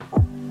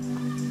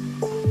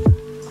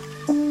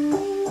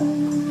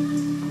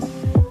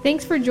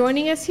Thanks for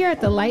joining us here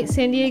at the Light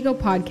San Diego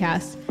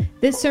podcast.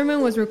 This sermon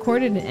was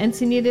recorded in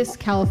Encinitas,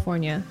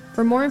 California.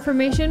 For more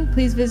information,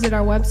 please visit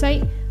our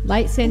website,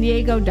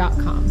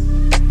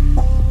 lightsandiego.com.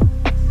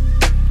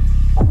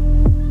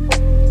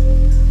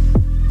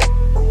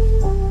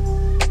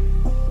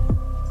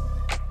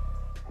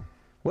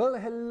 Well,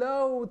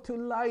 hello to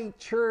Light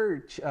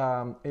Church.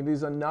 It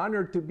is an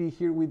honor to be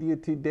here with you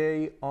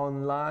today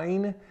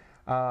online.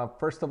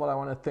 First of all, I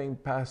want to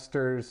thank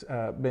Pastors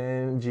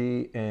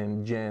Benji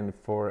and Jen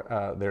for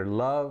their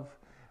love,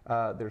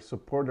 their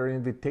support, their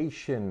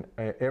invitation.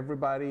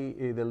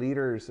 Everybody, the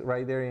leaders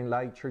right there in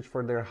Light Church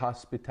for their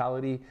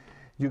hospitality.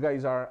 You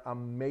guys are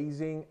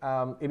amazing.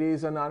 It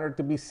is an honor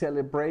to be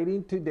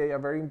celebrating today a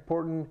very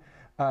important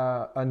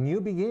a new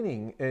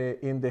beginning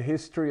in the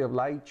history of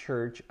Light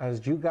Church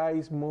as you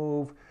guys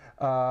move,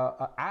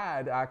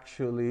 add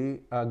actually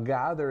a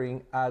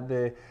gathering at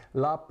the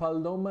La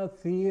Paloma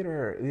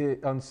Theater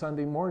on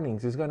Sunday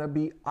mornings. It's going to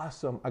be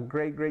awesome, a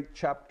great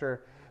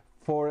chapter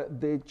for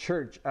the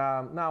church.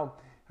 Now,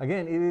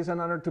 again, it is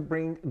an honor to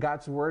bring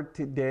God's Word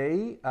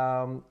today.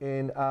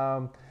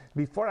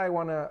 Before I'm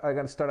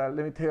gonna start out,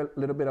 let me tell you a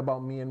little bit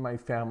about me and my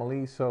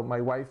family. So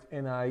my wife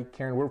and I,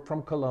 Karen, we're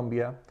from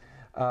Colombia.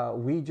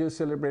 We just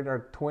celebrated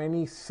our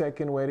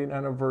 22nd wedding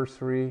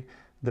anniversary,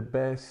 the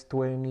best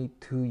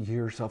 22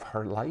 years of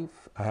her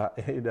life.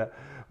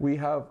 We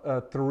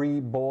have 3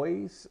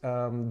 boys.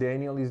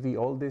 Daniel is the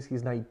oldest,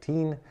 he's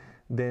 19.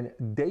 Then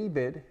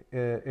David,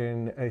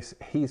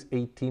 he's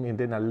 18, and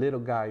then a little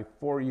guy,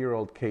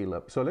 4-year-old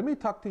Caleb. So let me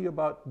talk to you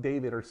about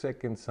David, our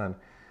second son.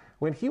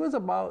 When he was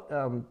about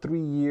 3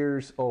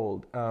 years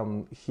old,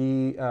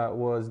 he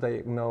was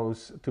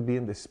diagnosed to be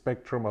in the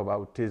spectrum of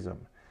autism.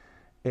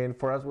 And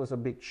for us was a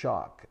big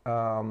shock.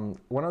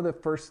 One of the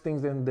first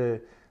things that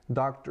the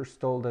doctors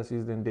told us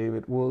is that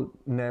David will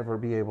never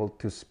be able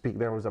to speak.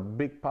 There was a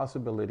big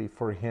possibility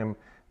for him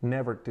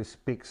never to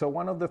speak. So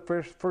one of the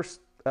first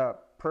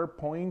prayer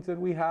points that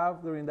we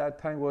have during that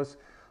time was,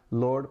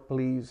 Lord,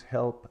 please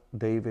help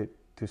David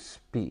to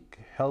speak.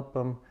 Help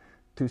him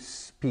to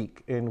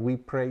speak. And we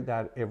prayed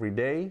that every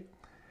day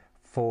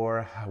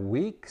for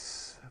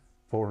weeks,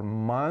 for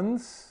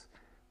months,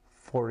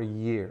 for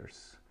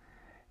years.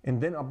 And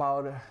then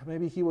about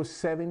maybe he was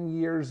 7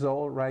 years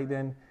old, right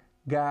then,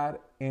 God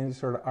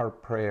answered our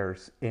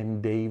prayers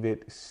and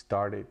David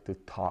started to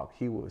talk.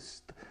 He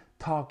was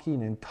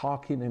talking and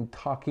talking and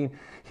talking.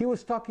 He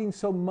was talking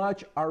so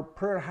much, our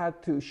prayer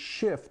had to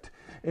shift.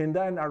 And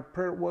then our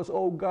prayer was,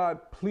 oh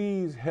God,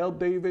 please help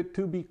David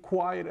to be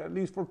quiet at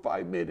least for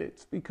 5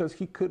 minutes because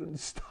he couldn't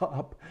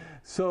stop.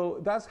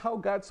 So that's how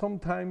God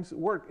sometimes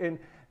works. And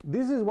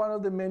this is one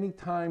of the many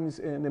times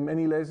and the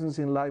many lessons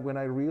in life when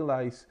I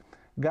realized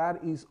God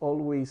is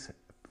always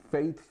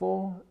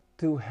faithful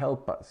to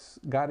help us.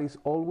 God is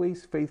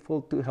always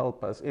faithful to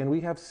help us. And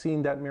we have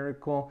seen that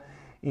miracle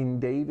in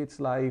David's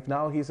life.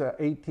 Now he's an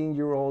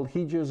 18-year-old.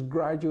 He just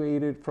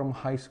graduated from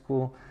high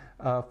school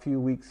a couple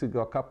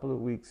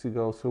of weeks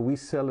ago. So we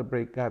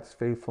celebrate God's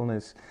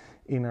faithfulness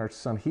in our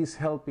son. He's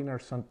helping our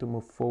son to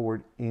move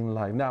forward in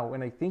life. Now,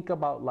 when I think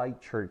about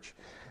Light Church,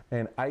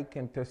 and I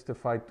can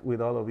testify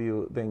with all of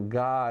you, then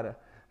God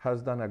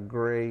has done a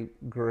great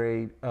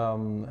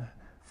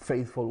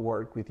faithful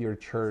work with your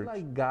church. It's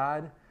like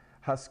God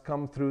has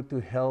come through to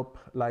help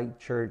Light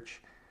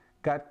Church.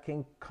 God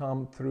can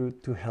come through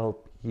to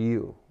help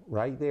you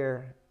right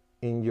there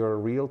in your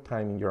real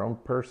time, in your own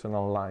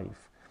personal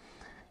life.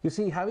 You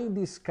see, having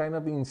this kind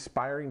of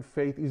inspiring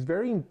faith is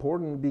very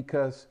important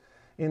because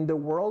in the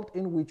world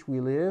in which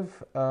we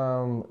live,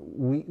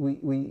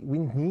 we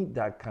need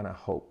that kind of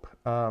hope.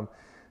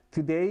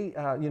 Today,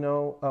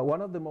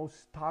 one of the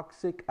most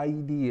toxic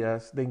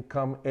ideas that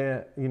come,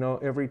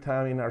 every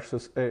time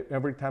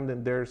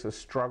that there's a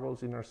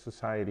struggles in our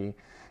society,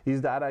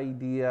 is that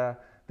idea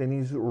that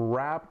is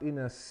wrapped in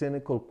a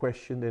cynical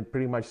question that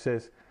pretty much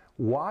says,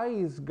 why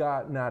is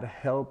God not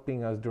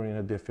helping us during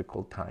a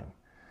difficult time?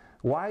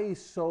 Why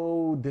is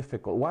so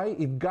difficult? Why,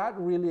 if God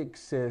really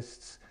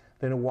exists,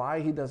 then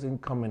why he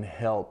doesn't come and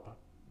help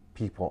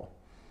people?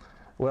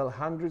 Well,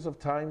 hundreds of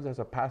times as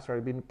a pastor,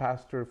 I've been a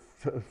pastor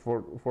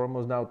for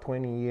almost now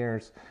 20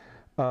 years.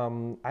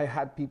 I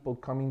had people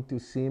coming to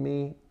see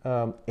me,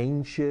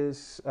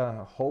 anxious,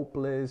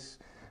 hopeless,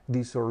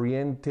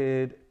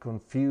 disoriented,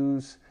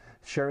 confused,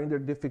 sharing their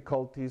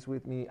difficulties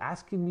with me,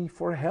 asking me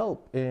for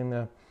help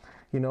in,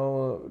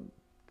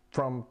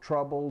 from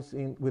troubles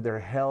with their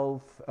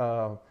health,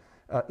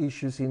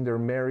 issues in their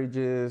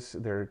marriages,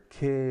 their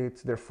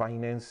kids, their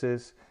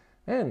finances.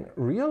 And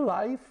real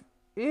life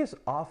is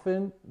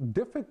often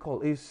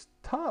difficult, is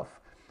tough.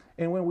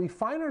 And when we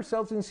find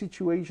ourselves in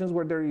situations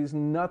where there is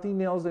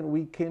nothing else that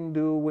we can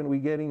do when we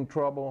get in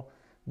trouble,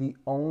 the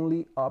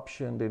only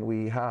option that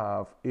we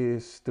have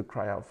is to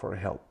cry out for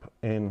help.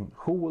 And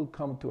who will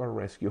come to our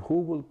rescue? Who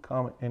will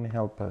come and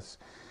help us?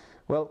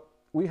 Well,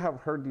 we have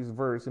heard this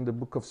verse in the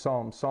book of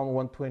Psalms, Psalm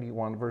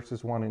 121,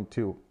 verses 1 and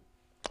 2.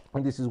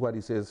 And this is what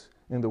he says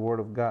in the Word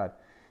of God.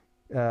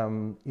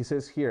 He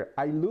says here,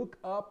 I look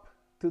up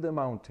to the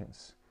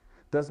mountains.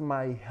 Does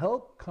my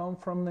help come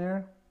from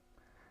there?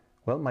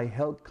 Well, my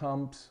help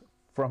comes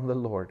from the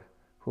Lord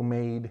who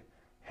made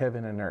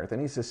heaven and earth.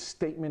 And it's a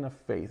statement of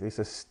faith. It's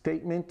a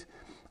statement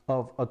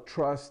of a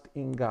trust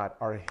in God.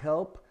 Our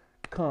help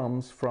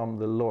comes from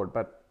the Lord.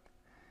 But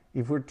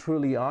if we're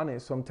truly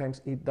honest,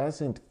 sometimes it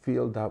doesn't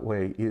feel that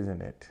way,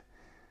 isn't it?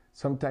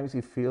 Sometimes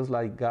it feels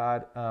like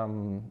God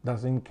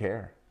doesn't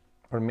care.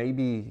 Or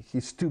maybe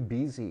he's too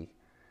busy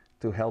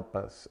to help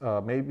us.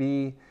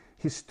 Maybe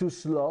he's too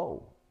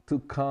slow to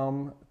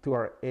come to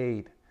our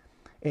aid.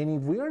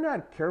 And if we are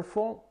not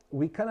careful,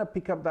 we kind of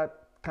pick up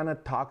that kind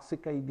of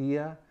toxic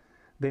idea.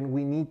 Then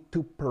we need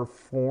to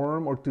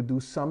perform or to do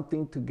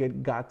something to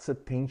get God's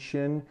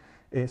attention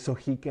so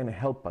he can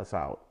help us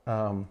out.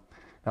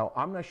 Now,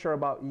 I'm not sure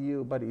about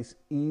you, but it's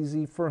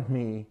easy for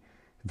me,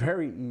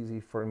 very easy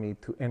for me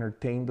to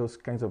entertain those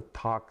kinds of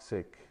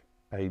toxic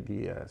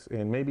ideas.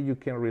 And maybe you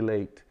can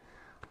relate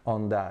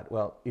on that.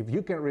 Well, if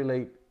you can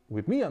relate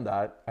with me on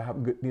that, I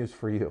have good news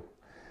for you.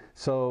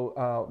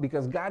 So,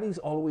 because God is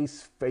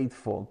always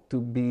faithful to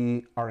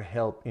be our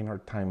help in our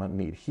time of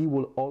need. He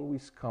will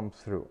always come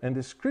through. And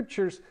the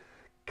scriptures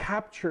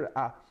capture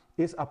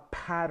is a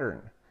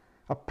pattern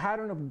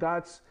of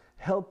God's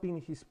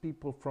helping his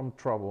people from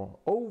trouble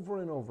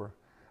over and over.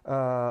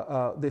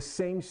 The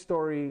same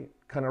story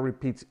kind of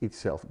repeats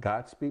itself.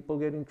 God's people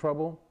get in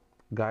trouble,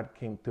 God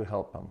came to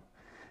help them.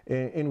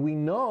 And we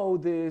know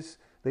this,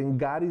 then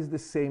God is the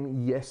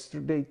same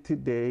yesterday,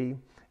 today,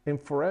 and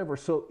forever.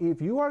 So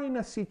if you are in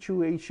a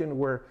situation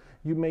where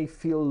you may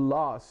feel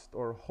lost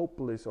or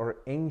hopeless or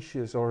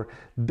anxious or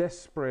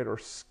desperate or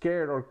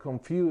scared or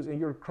confused and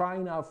you're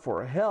crying out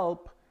for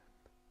help,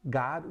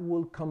 God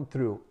will come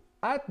through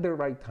at the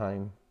right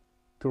time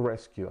to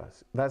rescue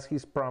us. That's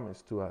his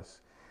promise to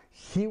us.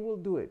 He will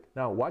do it.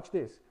 Now watch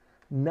this.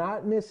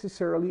 Not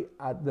necessarily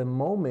at the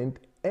moment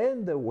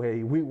and the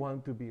way we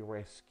want to be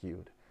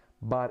rescued,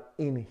 but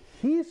in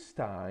his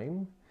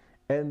time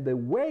and the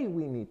way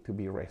we need to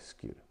be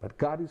rescued. But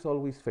God is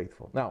always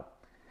faithful. Now,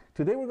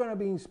 today we're going to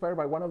be inspired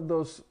by one of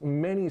those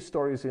many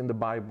stories in the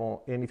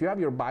Bible. And if you have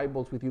your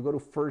Bibles with you, go to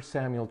 1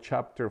 Samuel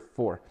chapter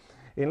 4.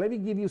 And let me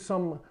give you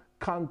some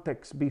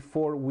context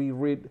before we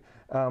read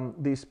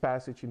this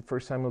passage in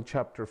 1 Samuel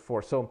chapter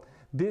 4. So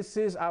this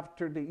is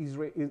after the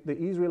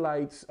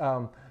Israelites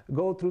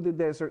go through the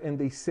desert and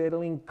they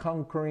settle in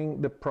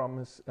conquering the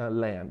promised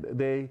land.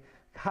 They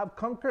have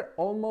conquered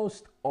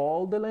almost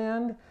all the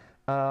land.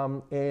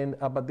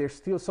 But there's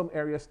still some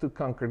areas to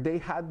conquer. They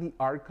had the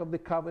Ark of the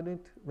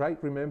Covenant, right?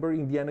 Remember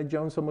Indiana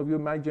Jones? Some of you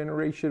in my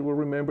generation will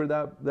remember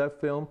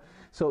that film.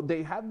 So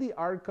they had the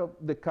Ark of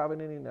the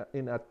Covenant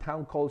in a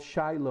town called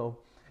Shiloh.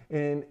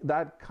 And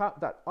that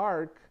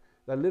Ark,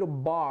 that little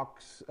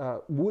box,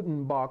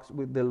 wooden box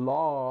with the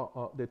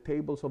law, the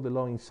tables of the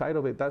law inside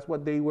of it, that's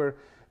what they were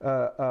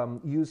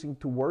using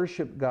to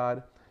worship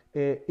God.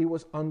 It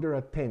was under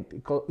a tent.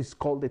 It's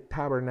called the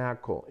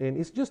tabernacle. And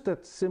it's just a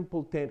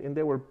simple tent. And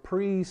there were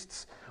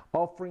priests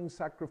offering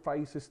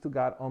sacrifices to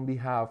God on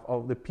behalf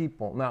of the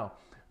people. Now,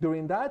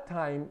 during that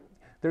time,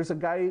 there's a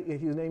guy,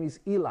 his name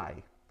is Eli.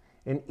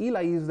 And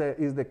Eli is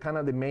the kind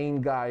of the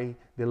main guy,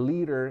 the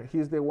leader.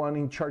 He's the one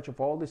in charge of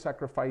all the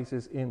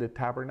sacrifices in the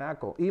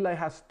tabernacle. Eli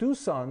has two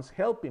sons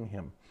helping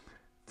him,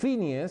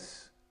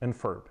 Phinehas and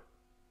Ferb.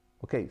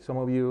 Okay, some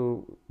of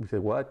you say,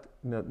 what?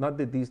 No, not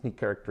the Disney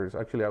characters.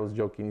 Actually, I was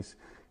joking.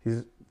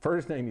 His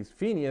first name is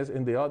Phinehas,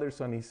 and the other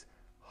son is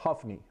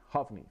Hophni,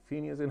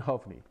 Phinehas and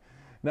Hophni.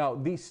 Now,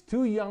 these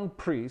two young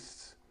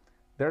priests,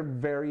 they're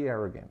very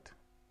arrogant.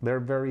 They're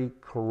very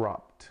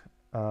corrupt.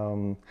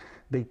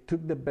 They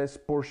took the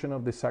best portion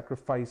of the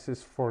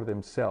sacrifices for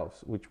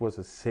themselves, which was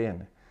a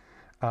sin.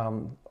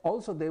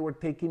 Also, they were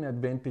taking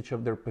advantage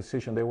of their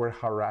position. They were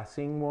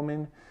harassing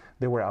women.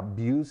 They were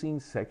abusing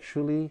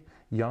sexually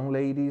young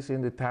ladies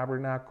in the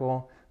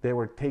tabernacle. They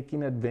were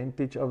taking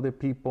advantage of the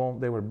people.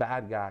 They were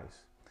bad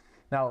guys.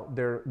 Now,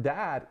 their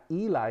dad,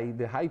 Eli,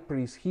 the high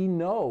priest, he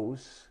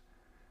knows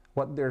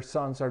what their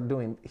sons are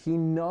doing. He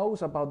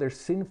knows about their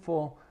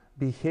sinful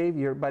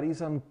behavior, but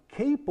he's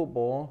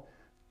incapable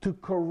to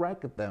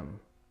correct them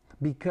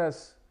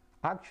because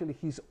actually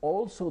he's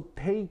also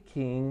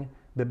taking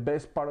the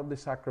best part of the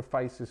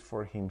sacrifices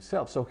for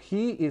himself. So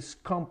he is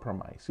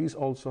compromised. He's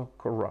also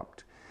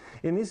corrupt.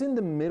 And he's in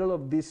the middle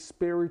of this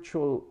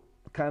spiritual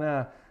kind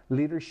of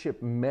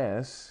leadership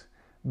mess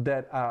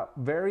that a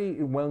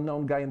very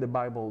well-known guy in the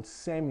Bible,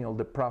 Samuel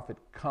the prophet,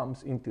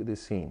 comes into the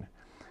scene.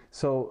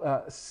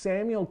 So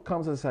Samuel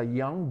comes as a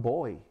young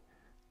boy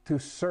to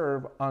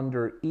serve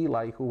under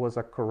Eli, who was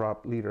a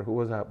corrupt leader, who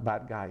was a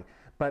bad guy.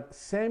 But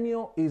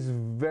Samuel is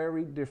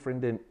very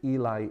different than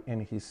Eli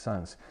and his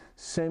sons.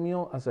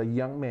 Samuel, as a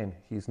young man,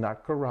 he's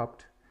not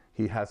corrupt,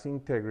 he has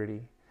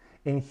integrity,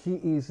 and he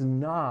is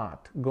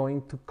not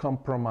going to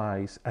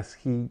compromise as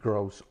he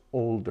grows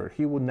older.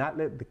 He will not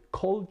let the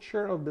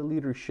culture of the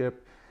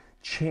leadership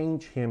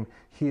change him.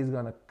 He is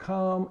going to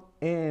come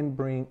and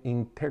bring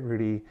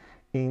integrity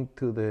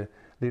into the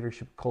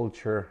leadership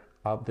culture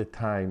of the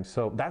time.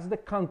 So that's the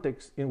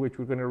context in which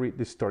we're going to read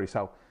this story.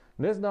 So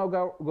let's now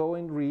go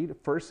and read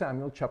 1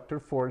 Samuel chapter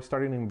 4,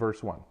 starting in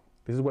verse 1.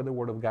 This is what the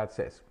Word of God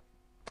says.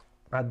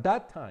 At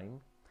that time,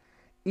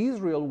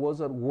 Israel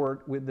was at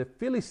war with the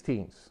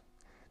Philistines.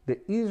 The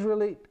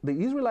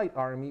Israelite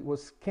army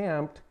was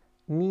camped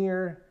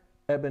near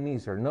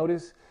Ebenezer.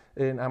 Notice,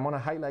 and I'm going to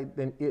highlight,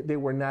 they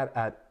were not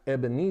at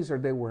Ebenezer,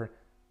 they were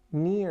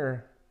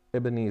near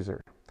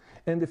Ebenezer.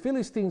 And the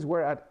Philistines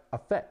were at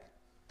Aphek.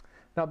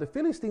 Now the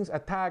Philistines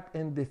attacked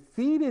and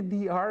defeated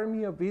the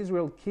army of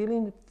Israel,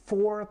 killing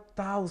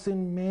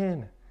 4,000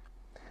 men.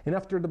 And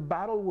after the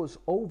battle was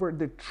over,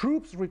 the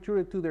troops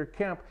retreated to their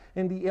camp,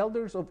 and the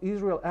elders of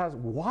Israel asked,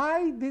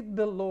 "Why did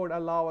the Lord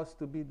allow us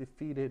to be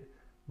defeated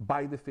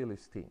by the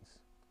Philistines?"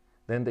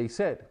 Then they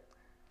said,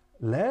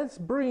 "Let's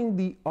bring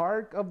the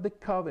Ark of the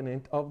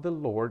Covenant of the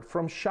Lord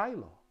from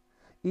Shiloh.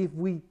 If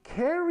we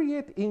carry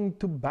it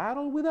into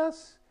battle with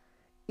us,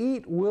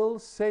 it will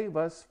save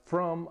us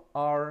from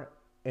our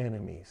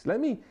enemies." Let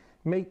me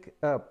make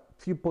a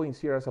few points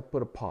here as I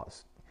put a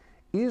pause.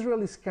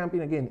 Israel is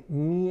camping again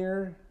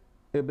near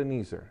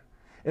Ebenezer.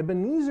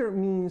 Ebenezer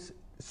means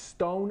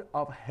stone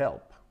of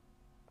help.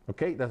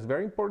 Okay, that's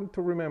very important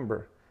to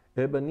remember.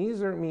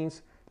 Ebenezer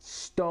means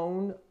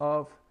stone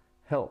of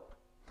help.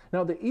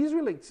 Now the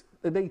Israelites,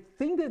 they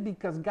think that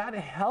because God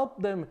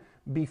helped them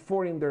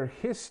before in their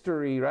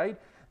history, right,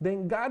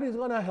 then God is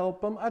going to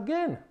help them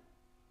again.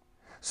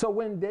 So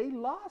when they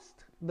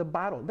lost the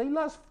battle, they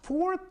lost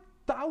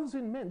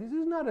 4,000 men. This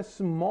is not a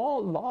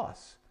small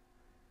loss.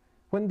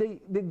 When they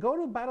go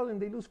to battle and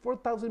they lose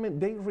 4,000 men,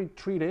 they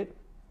retreated,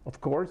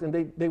 of course, and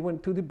they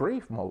went to the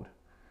brave mode.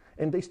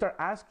 And they start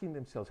asking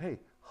themselves, hey,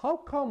 how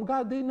come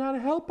God did not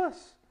help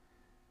us?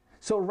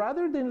 So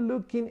rather than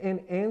looking and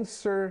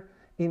answer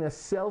in a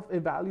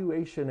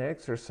self-evaluation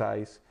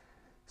exercise,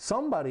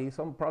 some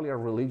probably a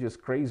religious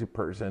crazy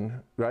person,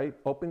 right,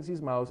 opens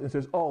his mouth and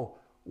says, oh,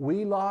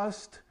 we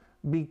lost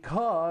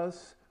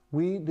because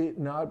we did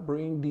not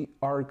bring the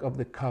Ark of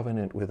the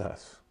Covenant with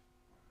us.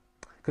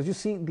 Because you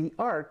see, the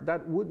Ark,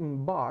 that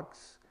wooden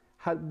box,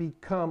 had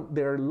become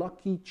their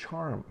lucky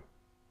charm,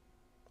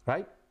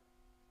 right?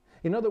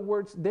 In other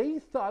words, they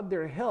thought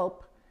their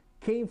help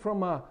came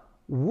from a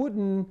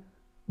wooden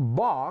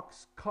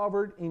box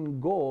covered in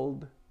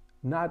gold,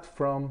 not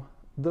from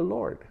the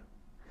Lord.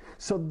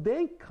 So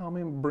they come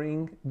and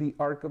bring the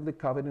Ark of the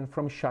Covenant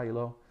from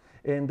Shiloh,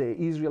 and the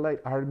Israelite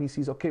army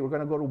says, okay, we're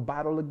going to go to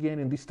battle again,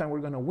 and this time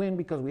we're going to win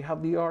because we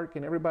have the Ark.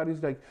 And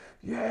everybody's like,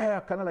 yeah,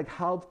 kind of like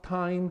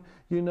halftime,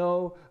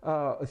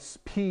 a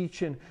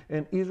speech. And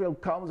Israel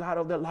comes out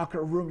of the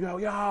locker room,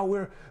 yeah,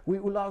 we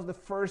lost the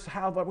first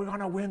half, but we're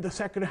going to win the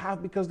second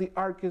half because the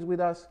Ark is with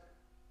us.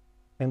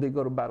 And they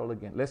go to battle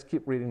again. Let's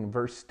keep reading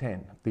verse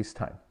 10 this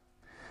time.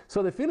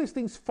 So the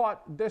Philistines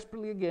fought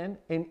desperately again,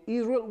 and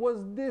Israel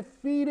was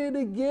defeated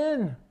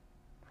again.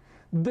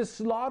 The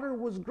slaughter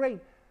was great.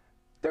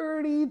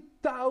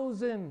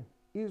 30,000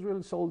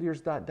 Israeli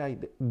soldiers that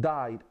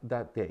died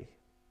that day.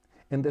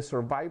 And the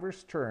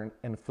survivors turned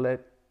and fled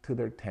to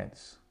their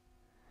tents.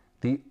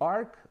 The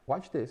ark,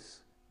 watch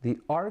this, the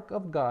ark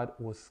of God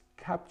was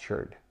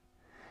captured.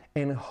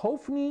 And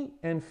Hophni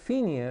and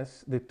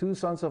Phinehas, the two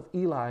sons of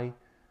Eli,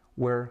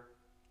 were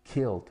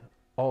killed.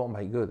 Oh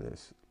my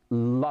goodness.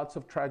 Lots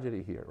of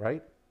tragedy here,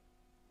 right?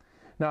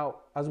 Now,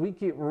 as we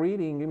keep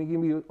reading, let me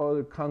give you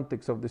other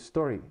context of the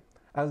story.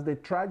 As the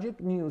tragic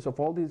news of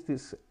all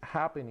this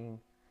happening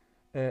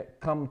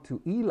come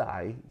to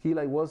Eli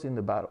was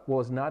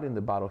not in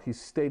the battle. He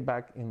stayed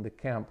back in the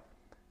camp.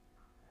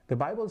 The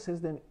Bible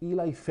says then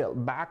Eli fell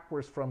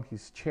backwards from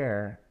his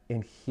chair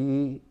and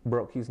he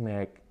broke his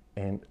neck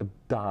and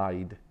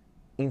died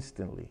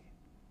instantly.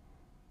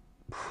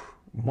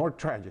 More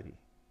tragedy.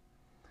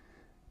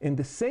 In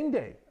the same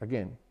day,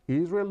 again,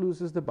 Israel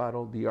loses the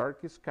battle, the ark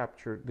is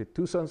captured, the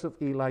two sons of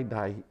Eli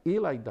die,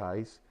 Eli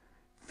dies,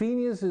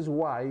 Phinehas'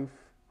 wife,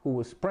 who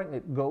was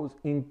pregnant, goes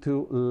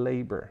into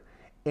labor,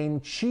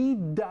 and she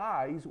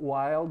dies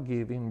while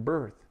giving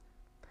birth.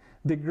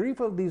 The grief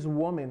of this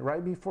woman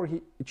right before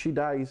she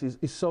dies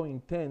is so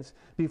intense.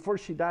 Before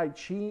she died,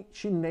 she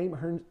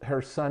named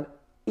her son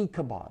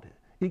Ichabod.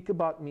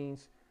 Ichabod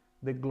means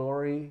the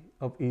glory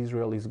of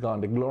Israel is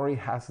gone. The glory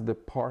has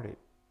departed.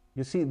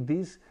 You see,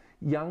 this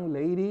young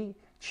lady,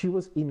 she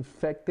was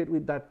infected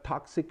with that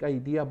toxic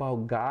idea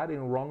about God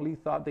and wrongly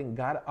thought that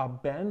God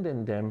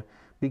abandoned them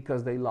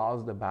because they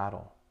lost the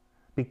battle,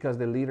 because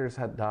the leaders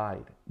had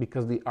died,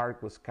 because the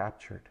ark was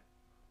captured.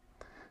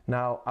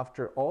 Now,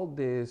 after all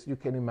this, you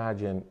can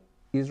imagine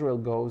Israel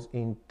goes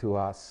into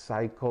a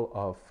cycle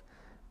of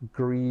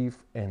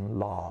grief and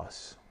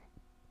loss.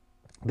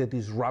 The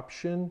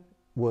disruption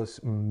was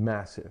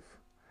massive.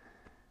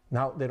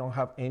 Now they don't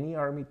have any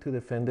army to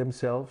defend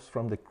themselves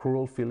from the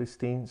cruel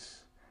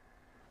Philistines.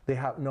 They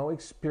have no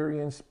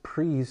experienced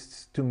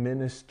priests to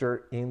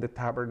minister in the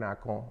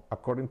tabernacle.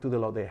 According to the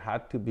law, they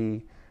had to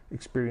be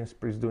experienced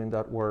priests doing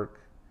that work.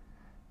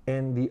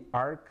 And the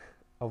ark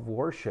of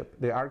worship,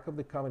 the Ark of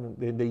the Covenant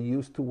that they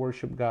used to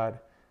worship God,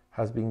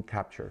 has been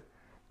captured.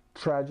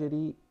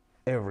 Tragedy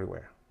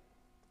everywhere.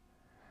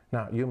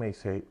 Now, you may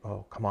say,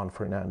 oh, come on,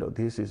 Fernando,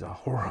 this is a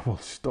horrible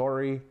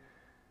story.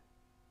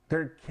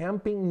 They're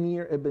camping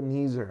near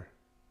Ebenezer,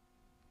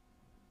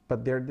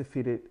 but they're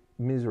defeated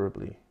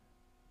miserably.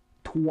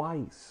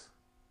 Twice.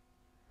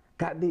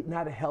 God did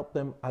not help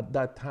them at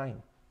that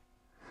time.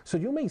 So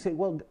you may say,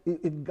 well,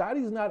 if God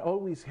is not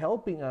always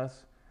helping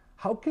us,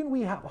 how can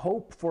we have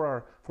hope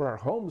for our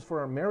homes, for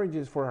our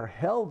marriages, for our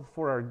health,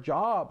 for our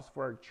jobs,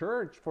 for our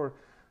church, for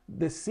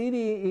the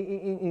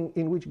city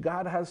in which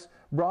God has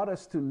brought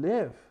us to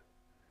live?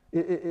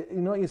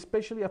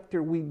 Especially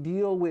after we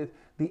deal with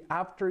the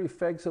after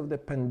effects of the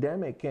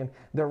pandemic and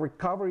the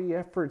recovery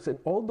efforts and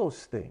all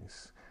those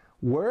things.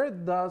 Where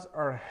does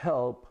our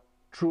help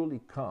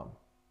truly come?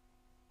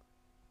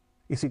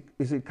 Is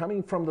it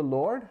coming from the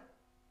Lord?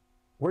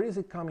 Where is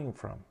it coming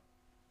from?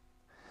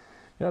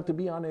 To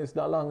be honest,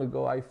 not long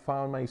ago, I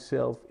found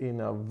myself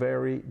in a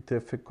very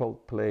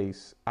difficult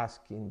place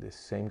asking the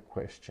same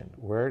question.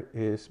 Where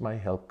is my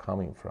help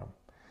coming from?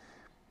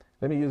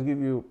 Let me just give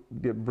you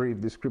the brief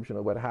description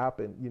of what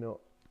happened.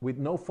 With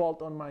no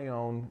fault on my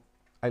own,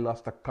 I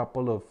lost a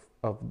couple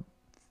of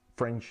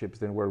friendships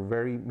that were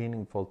very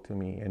meaningful to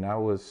me, and I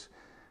was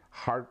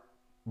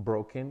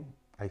heartbroken.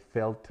 I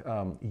felt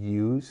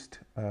used.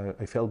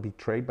 I felt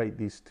betrayed by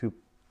these two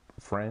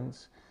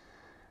friends.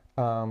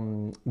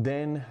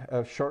 Then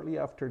shortly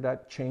after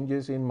that,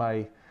 changes in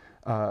my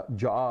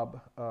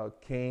job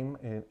came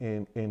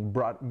and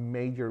brought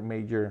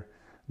major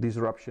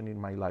disruption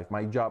in my life.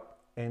 My job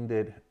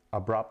ended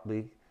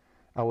abruptly.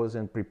 I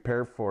wasn't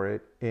prepared for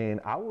it,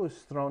 and I was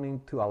thrown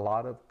into a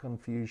lot of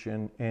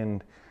confusion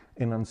and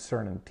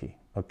uncertainty.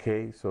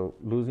 Okay, so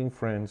losing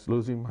friends,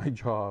 losing my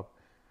job.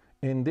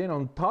 And then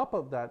on top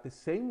of that, the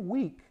same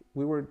week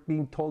we were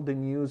being told the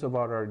news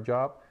about our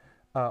job.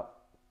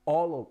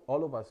 All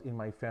of us in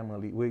my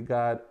family, we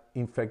got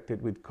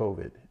infected with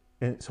COVID.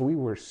 And so we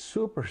were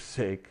super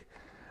sick,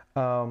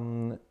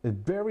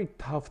 very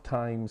tough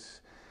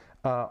times.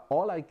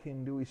 All I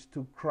can do is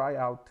to cry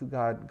out to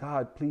God,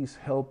 God, please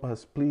help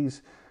us,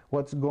 please,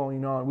 what's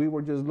going on? We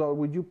were just, Lord,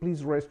 would you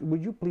please rescue,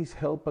 would you please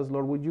help us,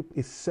 Lord? Would you,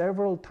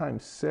 several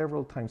times,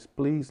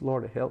 please,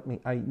 Lord, help me.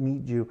 I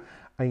need you.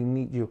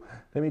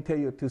 Let me tell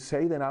you, to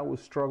say that I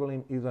was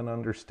struggling is an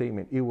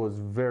understatement. It was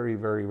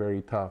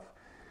very tough.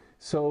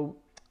 So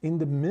in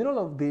the middle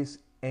of this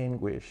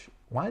anguish,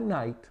 one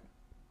night,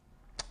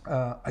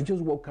 I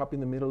just woke up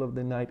in the middle of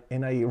the night,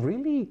 and I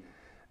really,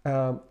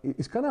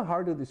 it's kind of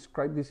hard to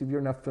describe this if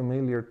you're not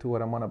familiar to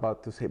what I'm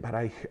about to say, but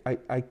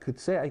I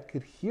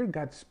could hear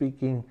God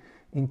speaking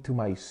into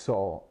my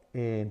soul.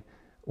 And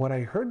what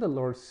I heard the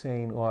Lord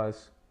saying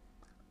was,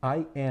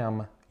 I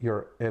am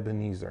your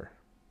Ebenezer.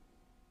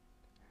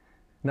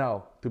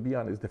 Now, to be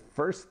honest, the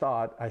first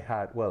thought I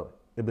had, well,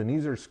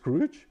 Ebenezer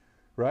Scrooge,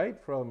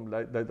 right? From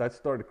that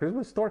story, the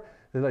Christmas story.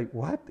 They're like,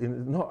 what?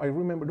 No, I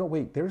remember, no,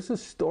 wait, there's a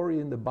story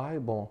in the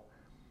Bible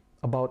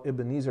about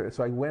Ebenezer.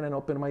 So I went and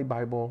opened my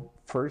Bible,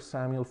 1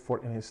 Samuel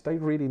 4, and I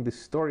started reading the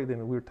story that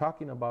we're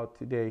talking about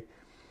today.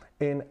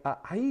 And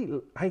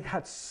I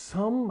had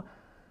some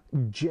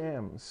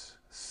gems,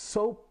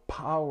 so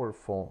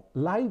powerful,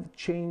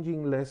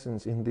 life-changing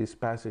lessons in this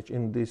passage,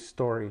 in this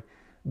story,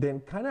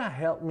 then kind of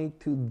helped me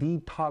to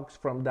detox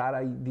from that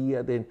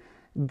idea that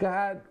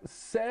God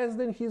says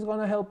that He's going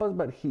to help us,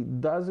 but He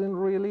doesn't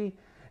really,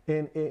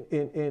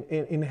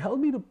 and help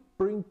me to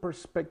bring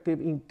perspective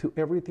into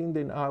everything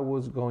that I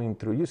was going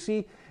through. You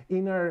see,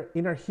 in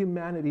our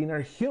humanity, in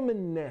our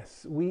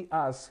humanness, we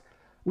ask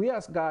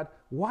God,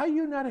 why are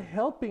you not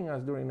helping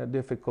us during a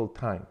difficult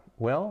time?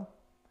 Well,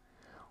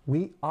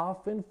 we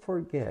often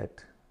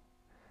forget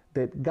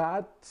that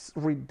God's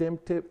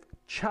redemptive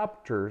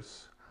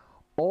chapters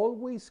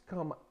always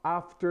come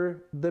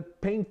after the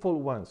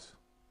painful ones.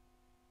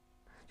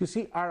 You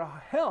see, our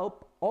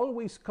help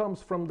always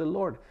comes from the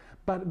Lord,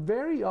 but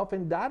very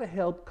often that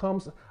help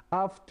comes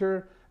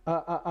after,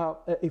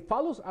 it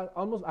follows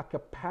almost like a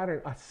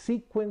pattern, a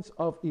sequence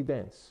of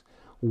events.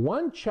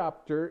 One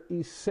chapter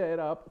is set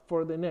up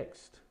for the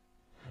next.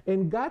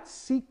 And God's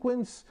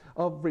sequence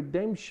of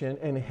redemption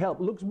and help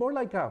looks more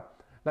like a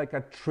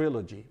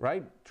trilogy,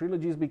 right?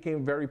 Trilogies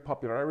became very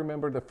popular. I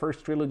remember the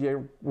first trilogy I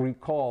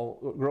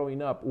recall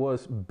growing up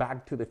was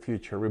Back to the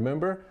Future.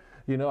 Remember?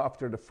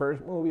 After the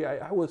first movie,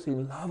 I was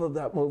in love of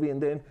that movie.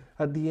 And then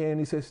at the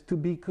end, it says, to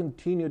be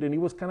continued. And it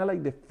was kind of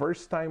like the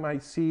first time I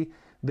see,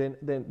 then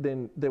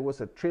there was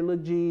a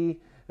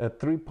trilogy,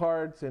 3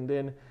 parts, and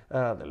then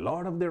The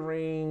Lord of the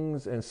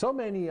Rings, and so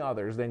many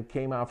others then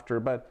came after.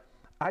 But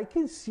I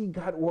can see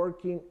God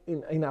working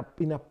in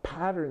a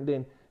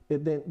pattern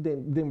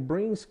then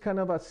brings kind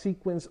of a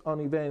sequence on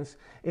events,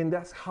 and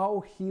that's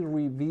how He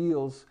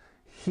reveals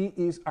He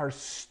is our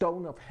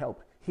stone of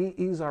help. He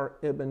is our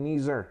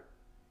Ebenezer.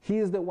 He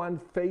is the one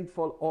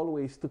faithful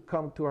always to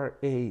come to our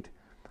aid.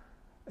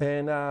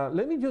 And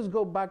let me just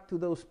go back to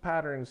those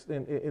patterns,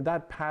 in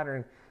that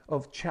pattern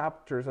of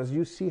chapters, as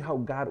you see how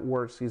God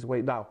works His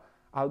way. Now,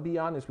 I'll be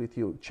honest with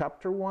you,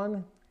 chapter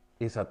 1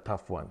 is a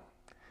tough one.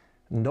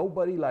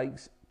 Nobody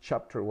likes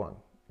chapter 1.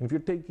 If you're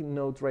taking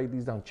notes, write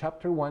these down.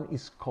 Chapter 1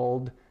 is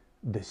called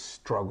the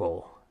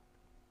struggle.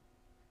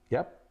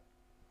 Yep.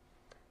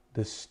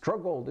 The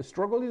struggle. The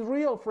struggle is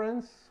real,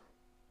 friends.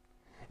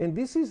 And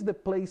this is the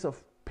place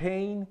of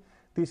pain.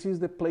 This is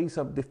the place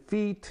of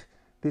defeat.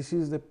 This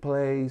is the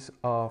place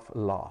of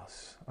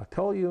loss. I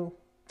tell you,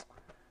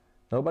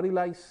 nobody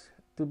likes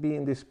to be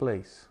in this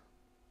place.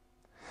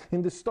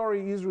 In the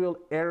story, Israel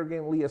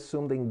arrogantly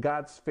assumed that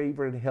God's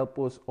favor and help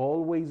was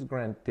always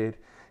granted.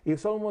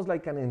 It's almost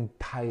like an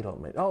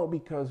entitlement. Oh,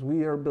 because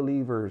we are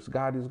believers,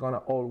 God is going to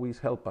always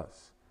help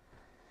us.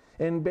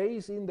 And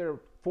based in their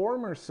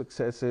former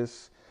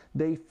successes,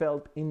 they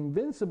felt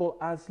invincible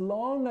as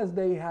long as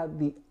they had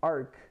the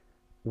ark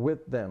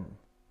with them.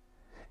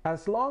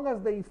 As long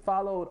as they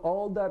followed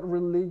all that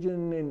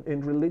religion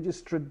and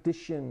religious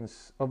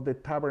traditions of the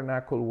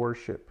tabernacle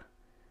worship.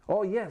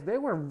 Oh yes, they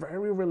were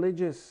very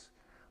religious,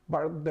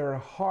 but their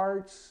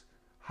hearts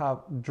have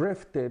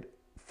drifted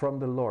from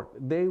the Lord.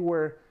 They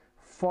were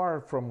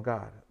far from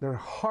God. Their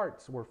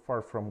hearts were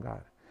far from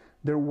God.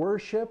 Their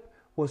worship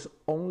was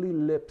only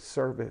lip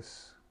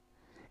service.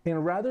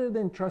 And rather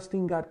than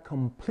trusting God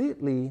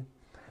completely,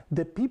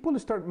 the people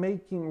start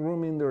making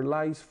room in their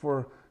lives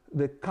for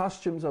the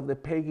costumes of the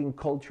pagan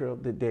culture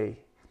of the day.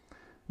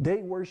 They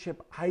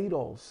worship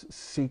idols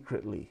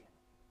secretly,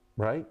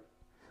 right?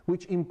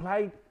 Which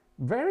implied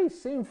very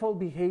sinful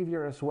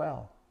behavior as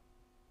well.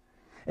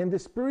 And the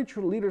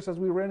spiritual leaders, as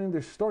we read in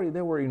this story,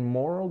 they were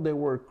immoral, they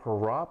were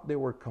corrupt, they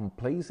were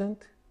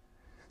complacent.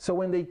 So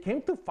when they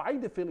came to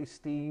fight the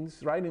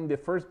Philistines, right, in the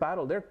first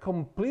battle, they're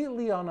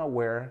completely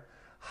unaware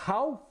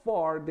how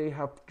far they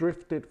have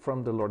drifted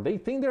from the Lord. They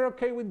think they're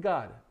okay with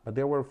God, but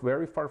they were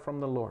very far from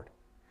the Lord.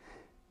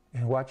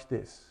 And watch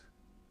this.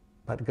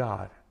 But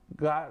God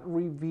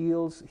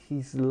reveals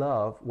His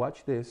love,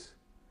 watch this,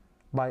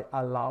 by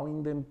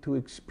allowing them to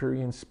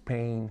experience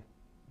pain,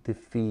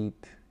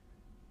 defeat,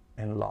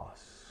 and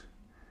loss.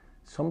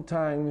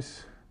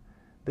 Sometimes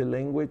the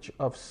language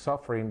of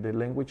suffering, the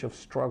language of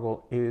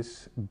struggle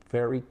is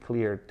very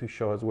clear to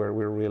show us where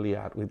we're really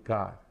at with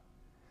God.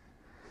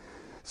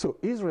 So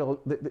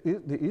Israel,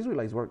 the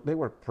Israelites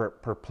were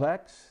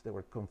perplexed, they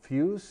were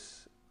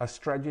confused. As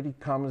tragedy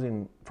comes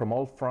in from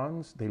all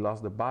fronts, they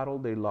lost the battle,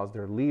 they lost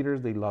their leaders,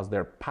 they lost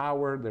their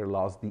power, they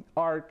lost the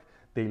ark,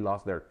 they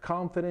lost their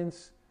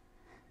confidence.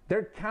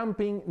 They're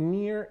camping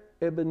near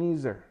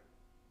Ebenezer,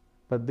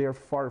 but they're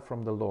far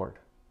from the Lord,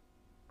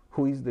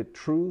 who is the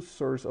true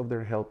source of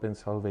their help and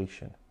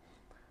salvation.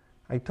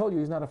 I told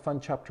you it's not a fun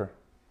chapter.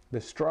 The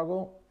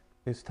struggle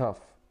is tough.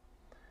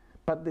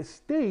 But the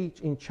stage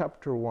in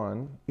chapter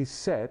 1 is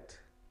set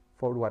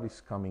for what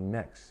is coming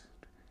next.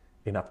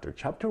 And after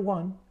chapter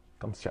 1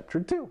 comes chapter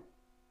 2.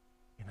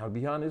 And I'll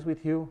be honest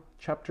with you,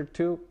 chapter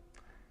 2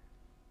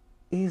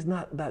 is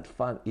not that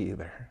fun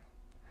either.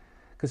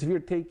 Because if you're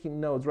taking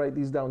notes, write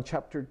these down.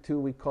 Chapter 2,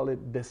 we call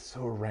it the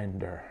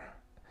surrender.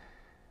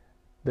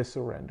 The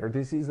surrender.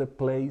 This is a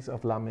place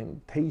of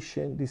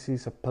lamentation. This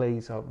is a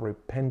place of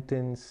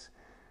repentance.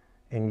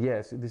 And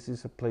yes, this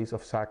is a place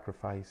of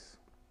sacrifice.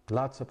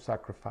 Lots of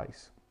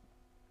sacrifice.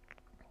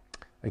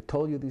 I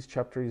told you this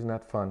chapter is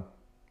not fun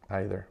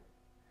either.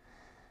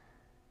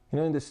 You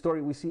know, in the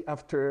story we see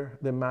after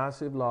the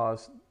massive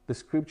loss, the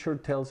scripture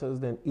tells us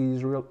that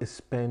Israel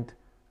spent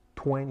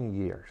 20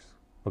 years,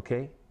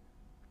 okay?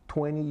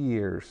 20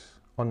 years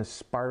on a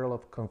spiral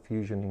of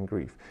confusion and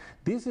grief.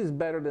 This is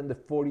better than the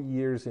 40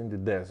 years in the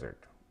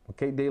desert,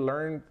 okay? They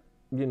learned,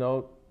 you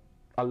know,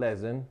 a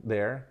lesson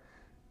there,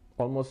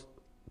 almost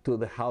to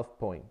the half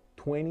point.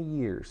 20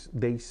 years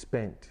they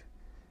spent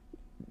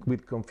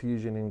with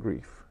confusion and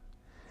grief.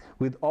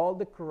 With all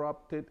the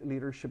corrupted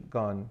leadership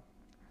gone,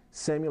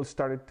 Samuel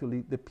started to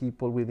lead the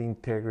people with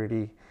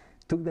integrity.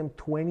 It took them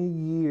 20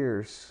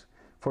 years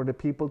for the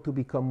people to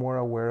become more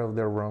aware of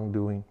their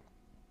wrongdoing.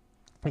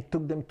 It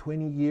took them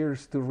 20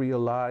 years to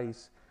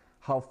realize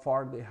how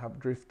far they have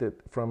drifted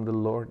from the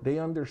Lord. They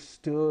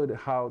understood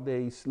how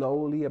they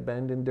slowly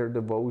abandoned their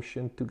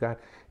devotion to God,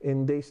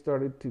 and they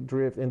started to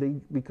drift,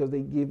 and because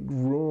they give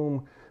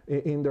room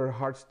in their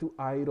hearts to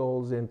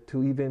idols and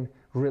to even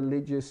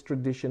religious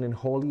tradition and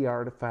holy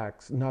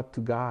artifacts, not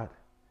to God.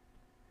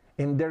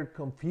 And their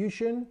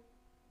confusion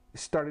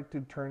started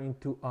to turn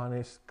into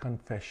honest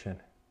confession.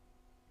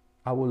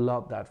 I would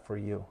love that for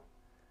you,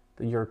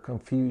 that your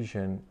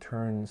confusion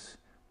turns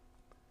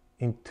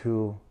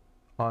into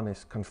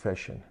honest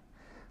confession.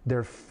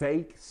 Their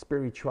fake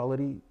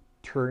spirituality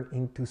turned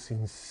into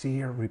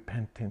sincere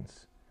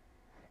repentance.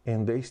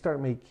 And they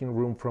start making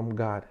room from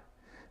God.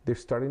 They're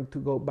starting to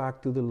go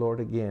back to the Lord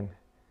again.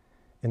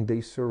 And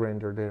they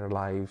surrender their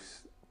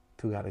lives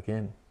to God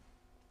again.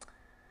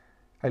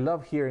 I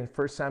love here in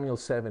 1 Samuel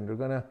 7. We're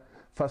going to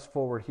fast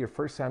forward here.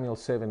 1 Samuel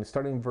 7,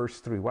 starting in verse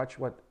 3. Watch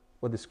what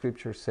the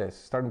scripture says.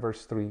 Start in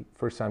verse 3,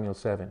 1 Samuel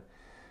 7.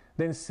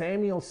 Then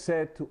Samuel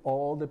said to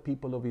all the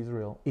people of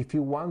Israel, if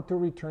you want to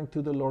return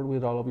to the Lord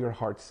with all of your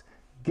hearts,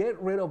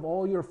 get rid of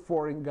all your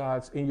foreign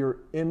gods and your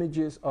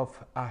images of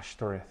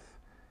Ashtoreth.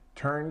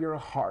 Turn your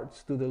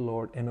hearts to the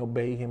Lord and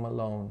obey Him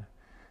alone.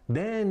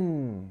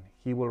 Then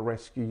He will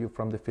rescue you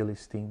from the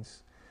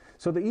Philistines.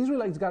 So the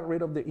Israelites got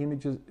rid of the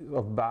images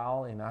of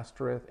Baal and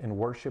Ashtoreth and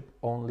worshiped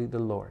only the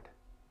Lord.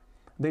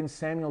 Then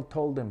Samuel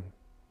told them,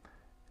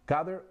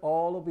 gather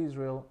all of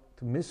Israel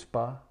to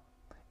Mizpah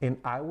and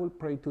I will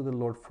pray to the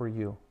Lord for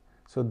you.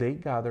 So they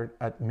gathered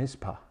at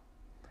Mizpah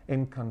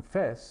and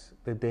confessed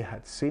that they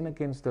had sinned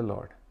against the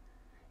Lord.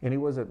 And it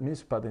was at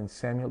Mizpah that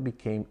Samuel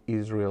became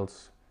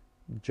Israel's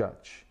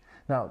judge.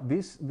 Now,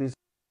 this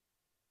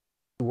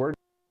word,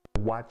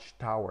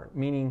 watchtower,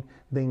 meaning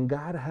then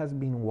God has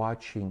been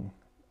watching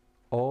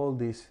all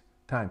this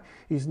time.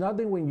 It's not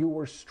that when you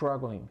were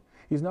struggling,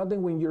 it's not that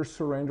when you're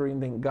surrendering,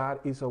 then God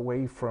is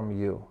away from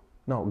you.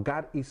 No,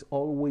 God is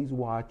always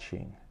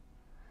watching.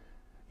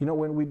 You know,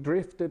 when we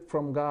drifted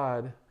from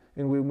God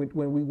and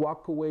when we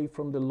walk away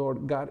from the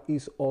Lord, God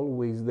is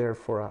always there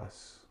for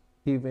us,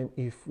 even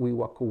if we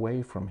walk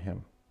away from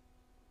Him.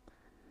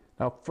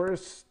 Now,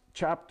 first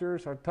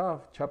chapters are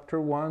tough. Chapter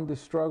 1, the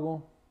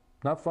struggle,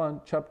 not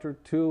fun. Chapter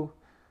 2,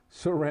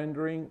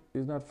 surrendering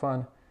is not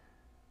fun.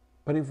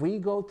 But if we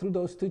go through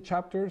those 2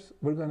 chapters,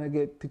 we're going to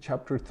get to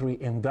chapter 3,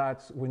 and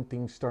that's when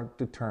things start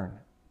to turn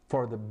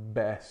for the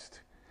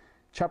best.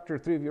 Chapter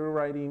 3, if you're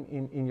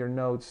writing in your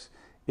notes,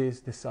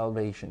 is the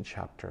salvation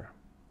chapter.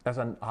 That's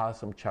an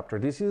awesome chapter.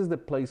 This is the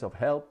place of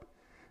help.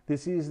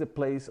 This is the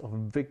place of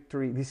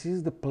victory. This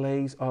is the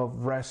place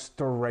of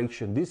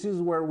restoration. This is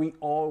where we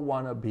all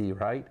want to be,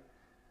 right?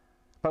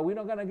 But we're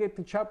not going to get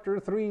to chapter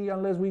 3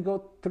 unless we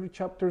go through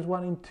chapters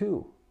 1 and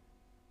 2.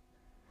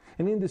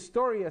 And in the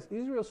story, as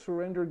Israel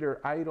surrendered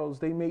their idols,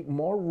 they made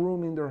more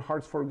room in their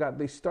hearts for God.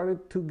 They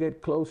started to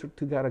get closer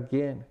to God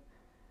again.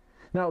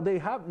 Now, they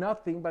have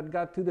nothing but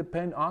God to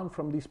depend on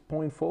from this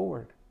point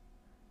forward.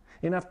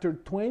 And after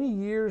 20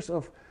 years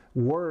of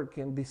work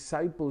and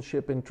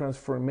discipleship and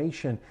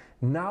transformation,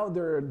 now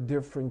they're a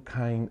different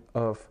kind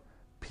of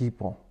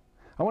people.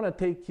 I want to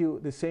take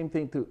you the same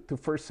thing to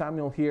 1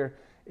 Samuel here,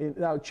 in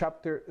now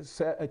chapter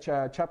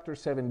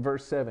 7,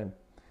 verse 7.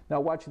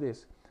 Now watch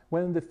this.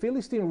 When the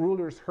Philistine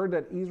rulers heard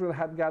that Israel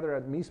had gathered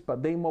at Mizpah,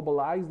 they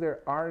mobilized their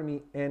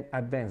army and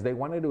advanced. They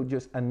wanted to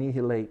just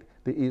annihilate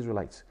the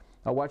Israelites.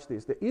 Now watch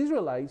this. The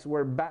Israelites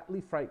were badly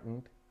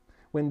frightened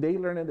when they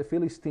learned that the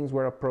Philistines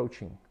were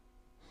approaching.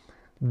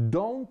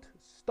 Don't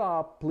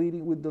stop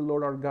pleading with the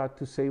Lord our God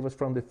to save us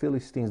from the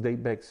Philistines, they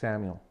begged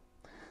Samuel.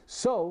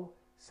 So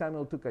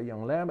Samuel took a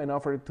young lamb and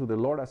offered it to the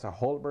Lord as a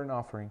whole burnt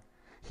offering.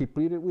 He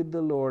pleaded with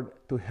the Lord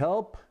to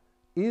help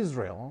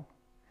Israel,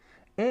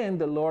 and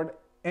the Lord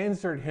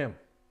answered him.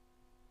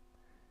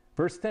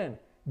 Verse 10,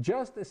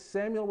 just as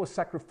Samuel was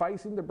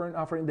sacrificing the burnt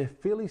offering, the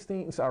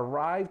Philistines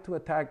arrived to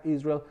attack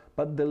Israel,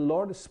 but the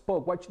Lord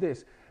spoke. Watch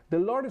this. The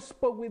Lord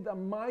spoke with a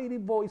mighty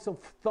voice of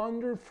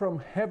thunder from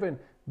heaven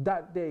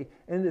that day,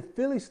 and the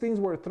Philistines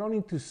were thrown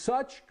into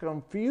such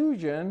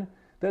confusion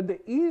that the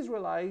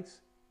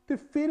Israelites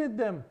defeated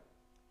them.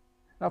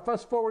 Now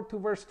fast forward to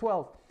verse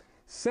 12.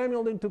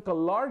 Samuel then took a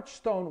large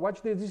stone.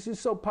 Watch this. This is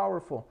so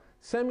powerful.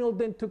 Samuel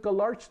then took a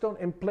large stone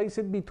and placed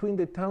it between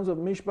the towns of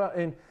Mizpah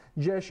and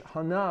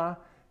Jeshhanah,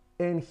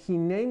 and he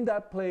named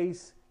that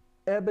place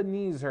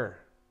Ebenezer,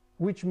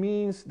 which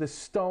means the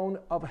stone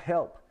of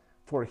help.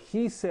 For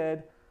he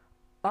said,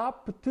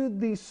 up to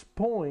this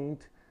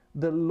point,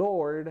 the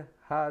Lord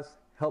has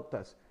helped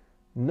us.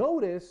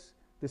 Notice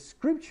the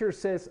scripture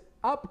says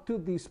up to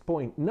this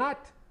point,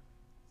 not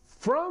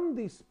from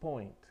this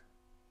point.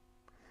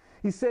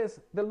 He says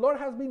the Lord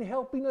has been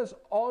helping us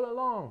all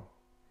along.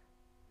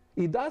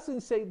 It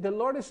doesn't say the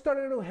Lord is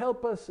starting to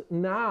help us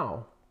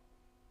now,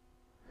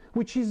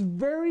 which is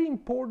very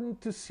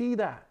important to see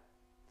that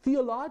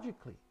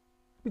theologically,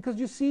 because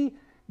you see,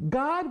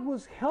 God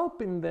was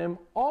helping them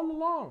all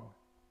along.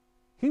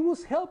 He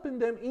was helping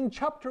them in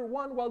chapter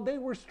 1 while they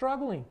were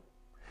struggling.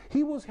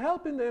 He was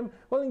helping them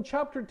in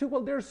chapter 2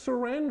 while they're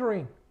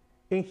surrendering.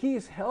 And He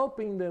is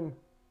helping them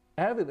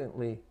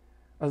evidently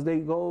as they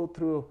go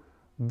through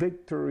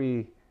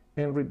victory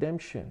and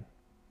redemption.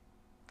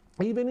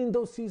 Even in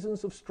those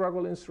seasons of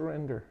struggle and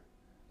surrender,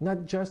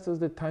 not just as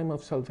the time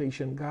of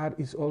salvation, God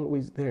is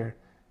always there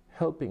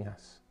helping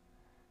us.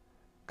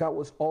 God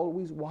was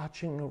always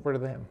watching over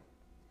them.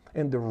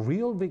 And the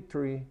real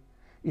victory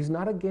is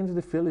not against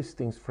the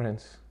Philistines,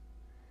 friends.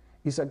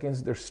 It's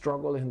against their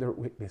struggle and their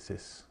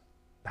weaknesses.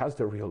 That's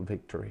the real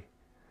victory.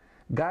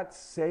 God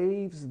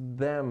saves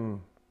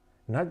them,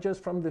 not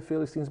just from the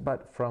Philistines,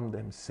 but from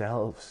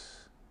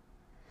themselves.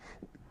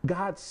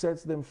 God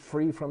sets them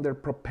free from their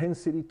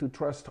propensity to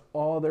trust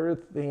other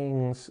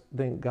things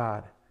than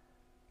God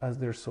as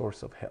their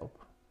source of help.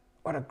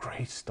 What a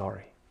great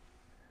story.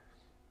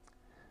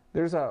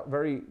 There's a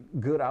very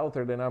good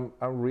author that I'm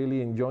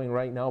really enjoying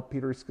right now,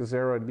 Peter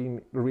Scazzero. I've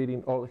been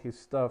reading all his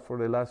stuff for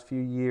the last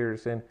few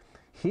years, and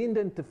he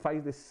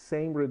identifies the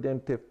same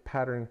redemptive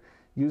pattern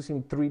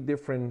using 3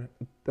 different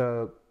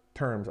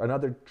terms,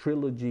 another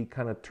trilogy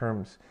kind of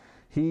terms.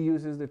 He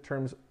uses the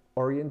terms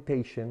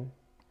orientation,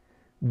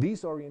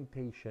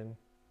 disorientation,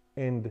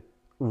 and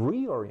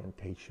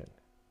reorientation.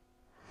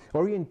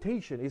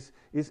 Orientation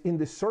is in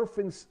the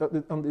surface.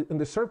 On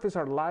the surface,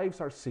 our lives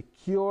are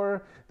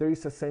secure. There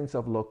is a sense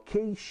of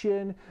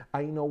location.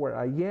 I know where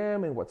I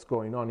am and what's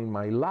going on in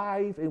my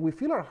life, and we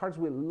fill our hearts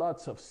with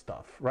lots of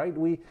stuff, right?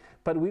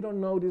 But we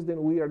don't notice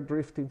that we are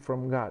drifting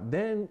from God.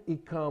 Then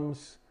it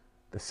comes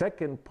the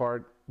second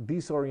part,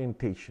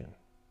 disorientation.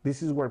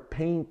 This is where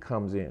pain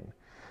comes in.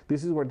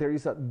 This is where there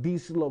is a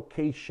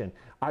dislocation.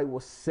 I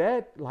was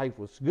set, life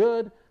was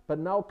good, but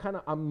now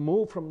I'm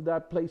moved from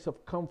that place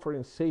of comfort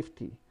and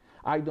safety.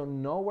 I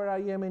don't know where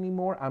I am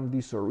anymore. I'm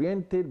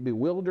disoriented,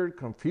 bewildered,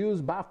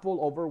 confused, baffled,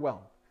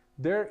 overwhelmed.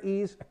 There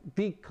is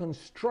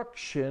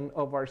deconstruction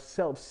of our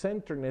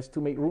self-centeredness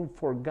to make room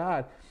for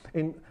God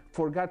and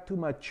for God to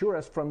mature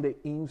us from the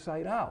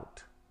inside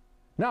out.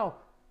 Now,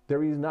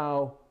 there is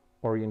now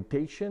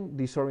orientation,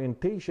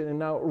 disorientation, and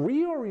now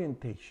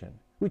reorientation,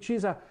 which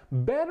is a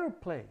better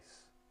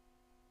place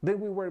than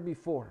we were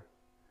before,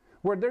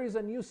 where there is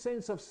a new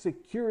sense of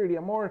security,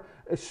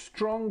 a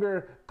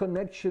stronger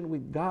connection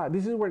with God.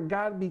 This is where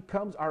God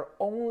becomes our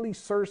only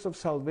source of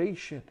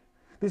salvation.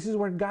 This is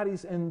where God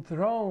is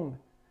enthroned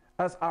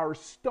as our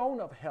stone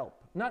of help,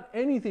 not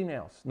anything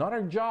else, not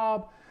our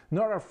job,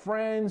 not our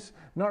friends,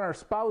 not our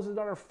spouses,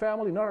 not our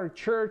family, not our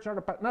church,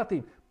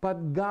 nothing,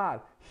 but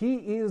God. He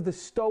is the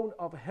stone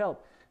of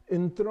help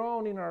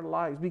enthroned in our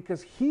lives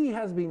because He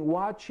has been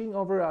watching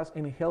over us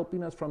and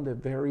helping us from the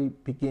very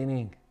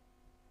beginning.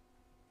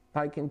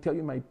 I can tell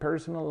you my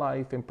personal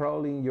life, and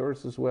probably in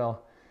yours as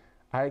well,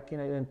 I can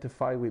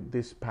identify with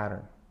this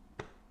pattern.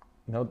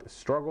 The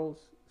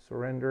struggles,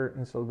 surrender,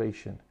 and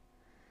salvation.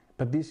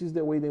 But this is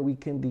the way that we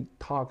can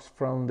detox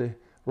from the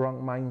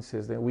wrong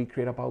mindsets that we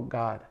create about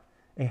God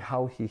and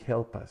how He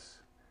helps us.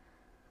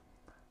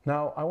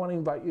 Now, I want to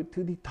invite you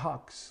to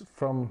detox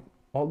from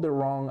all the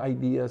wrong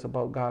ideas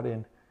about God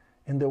and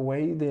the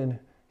way that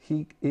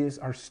He is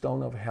our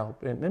stone of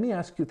help. And let me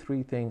ask you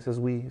 3 things as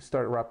we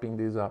start wrapping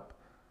this up.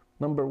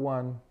 Number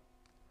 1,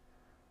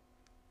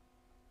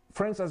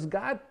 friends, as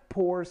God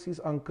pours His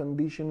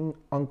unconditional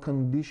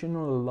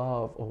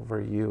love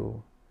over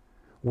you,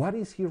 what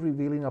is He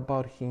revealing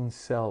about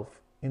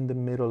Himself in the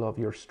middle of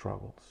your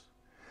struggles?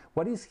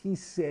 What is He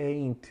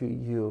saying to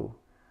you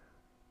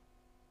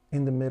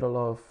in the middle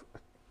of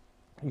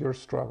your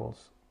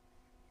struggles?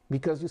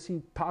 Because you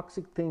see,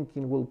 toxic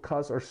thinking will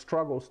cause our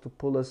struggles to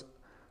pull us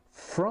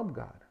from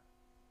God.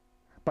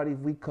 But if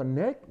we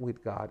connect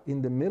with God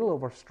in the middle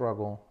of our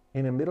struggle,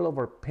 in the middle of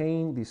our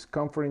pain,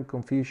 discomfort, and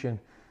confusion,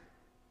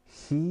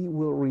 He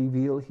will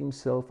reveal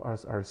Himself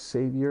as our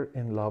Savior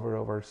and lover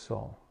of our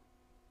soul.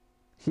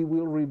 He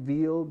will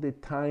reveal the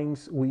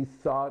times we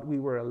thought we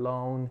were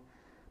alone,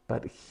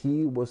 but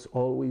He was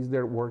always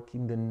there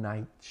working the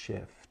night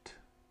shift.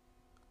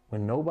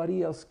 When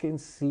nobody else can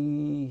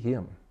see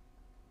Him,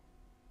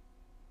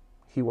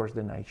 He works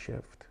the night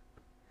shift.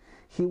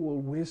 He will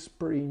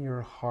whisper in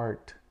your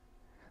heart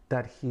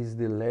that His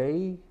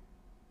delay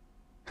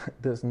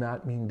does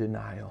not mean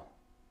denial,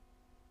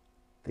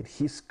 that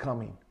He's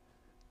coming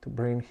to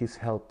bring His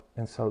help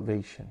and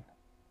salvation.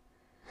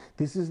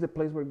 This is the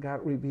place where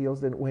God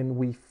reveals that when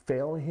we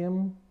fail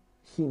Him,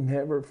 He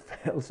never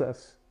fails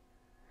us.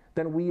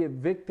 Then we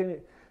evict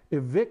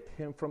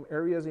Him from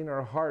areas in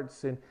our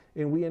hearts and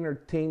we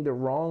entertain the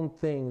wrong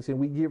things and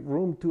we give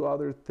room to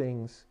other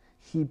things.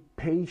 He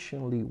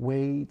patiently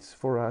waits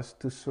for us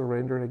to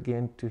surrender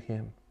again to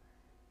Him,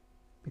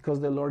 because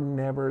the Lord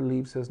never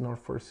leaves us nor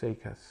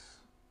forsakes us.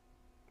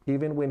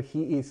 Even when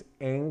He is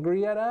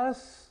angry at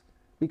us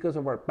because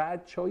of our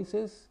bad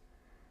choices,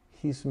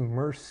 His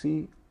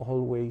mercy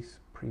always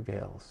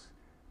prevails.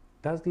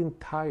 That's the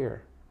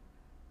entire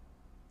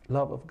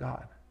love of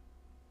God.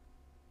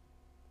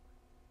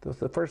 That's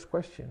the first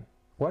question.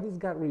 What is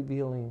God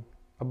revealing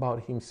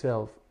about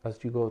Himself as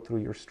you go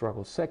through your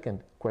struggles?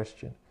 Second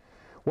question.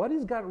 What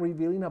is God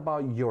revealing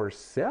about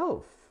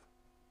yourself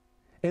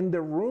and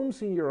the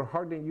rooms in your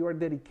heart that you are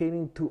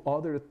dedicating to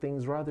other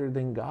things rather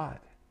than God?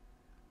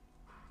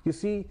 You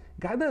see,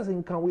 God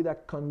doesn't come with a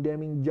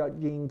condemning,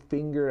 judging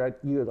finger at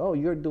you. Oh,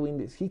 you're doing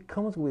this. He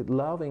comes with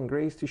love and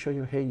grace to show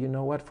you, hey, you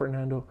know what,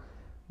 Fernando?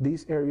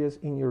 These areas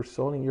in your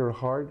soul, in your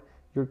heart,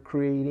 you're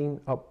creating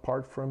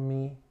apart from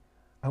me.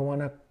 I want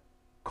to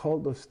call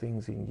those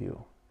things in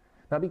you.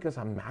 Not because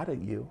I'm mad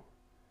at you,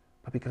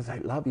 but because I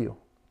love you.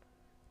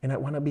 And I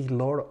want to be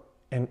Lord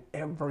in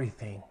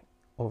everything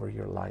over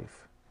your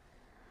life.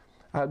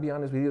 I'll be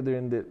honest with you,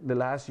 during the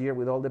last year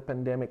with all the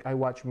pandemic, I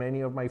watched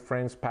many of my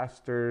friends,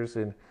 pastors,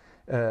 and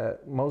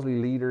mostly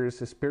leaders,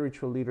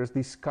 spiritual leaders,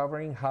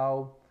 discovering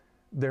how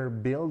their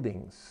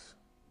buildings,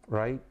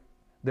 right,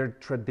 their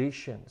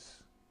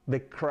traditions,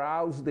 the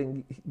crowds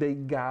they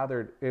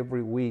gathered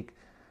every week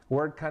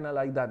were kind of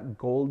like that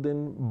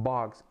golden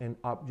box and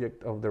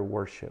object of their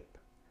worship.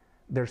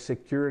 Their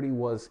security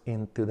was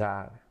into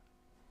that.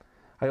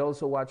 I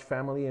also watched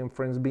family and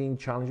friends being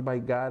challenged by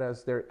God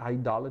as their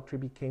idolatry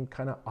became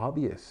kind of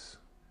obvious.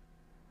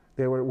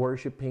 They were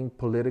worshiping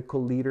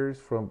political leaders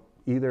from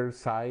either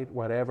side,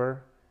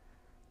 whatever.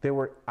 They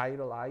were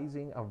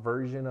idolizing a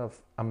version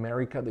of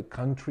America, the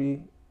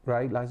country,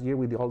 right? Last year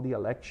with all the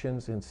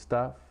elections and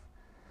stuff.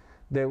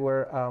 They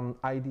were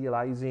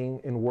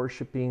idealizing and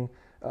worshiping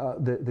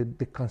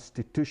the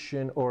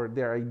Constitution or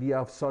their idea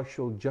of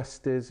social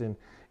justice, and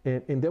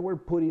they were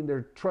putting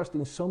their trust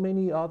in so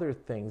many other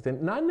things,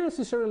 and not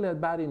necessarily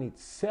bad in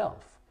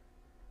itself,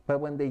 but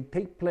when they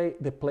take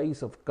the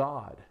place of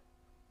God,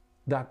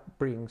 that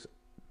brings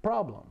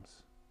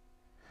problems.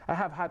 I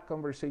have had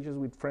conversations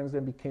with friends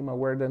that became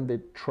aware that the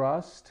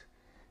trust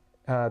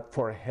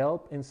for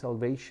help and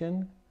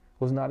salvation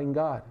was not in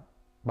God,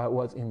 but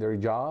was in their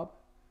job,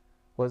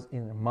 was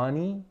in their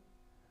money,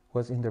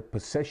 was in their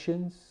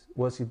possessions,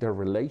 was in their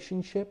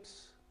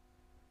relationships.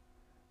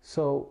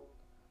 So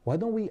why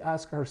don't we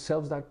ask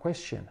ourselves that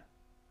question?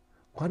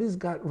 What is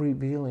God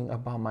revealing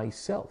about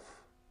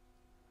myself?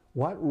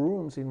 What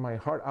rooms in my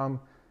heart I'm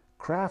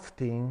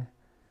crafting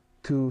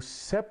to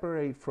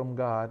separate from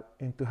God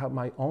and to have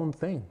my own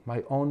thing,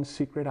 my own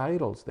secret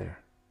idols there?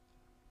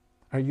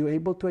 Are you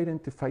able to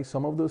identify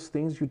some of those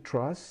things you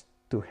trust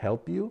to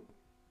help you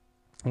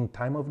in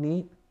time of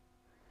need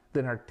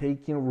that are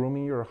taking room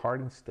in your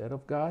heart instead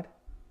of God?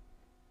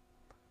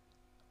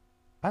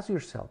 Ask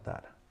yourself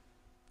that.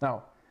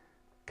 Now,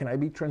 can I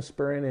be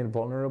transparent and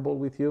vulnerable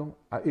with you?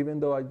 Even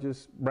though I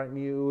just brand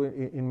new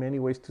in many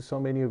ways to so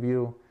many of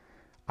you,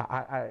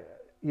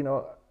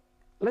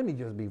 let me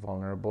just be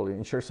vulnerable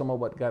and share some of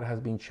what God has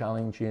been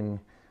challenging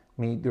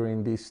me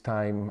during this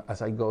time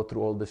as I go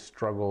through all the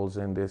struggles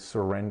and the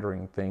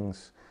surrendering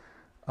things.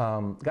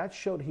 God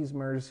showed His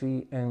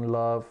mercy and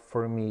love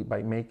for me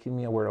by making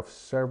me aware of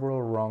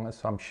several wrong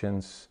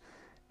assumptions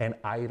and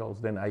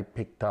idols that I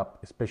picked up,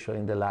 especially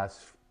in the last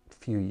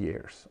few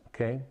years,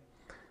 okay?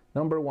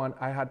 Number one,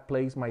 I had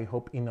placed my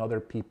hope in other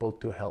people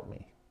to help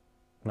me,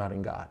 not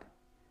in God.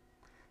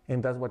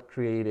 And that's what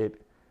created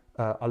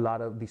a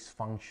lot of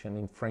dysfunction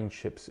in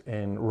friendships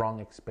and wrong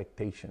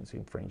expectations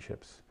in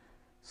friendships.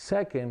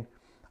 Second,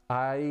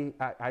 I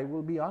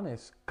will be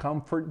honest,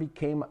 comfort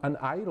became an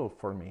idol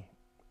for me.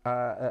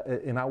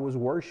 And I was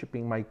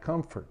worshiping my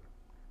comfort.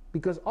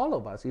 Because all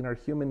of us in our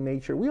human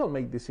nature, we all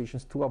make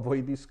decisions to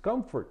avoid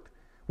discomfort.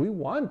 We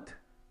want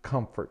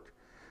comfort.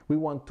 We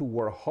want to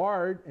work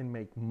hard and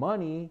make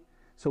money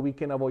so we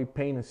can avoid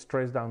pain and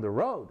stress down the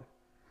road.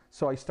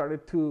 So I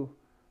started to,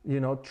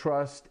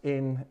 trust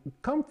in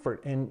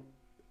comfort. And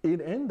it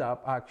ended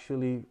up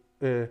actually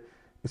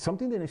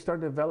something that I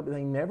started developing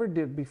I never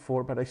did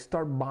before, but I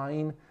started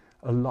buying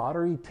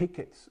lottery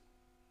tickets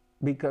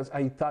because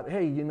I thought,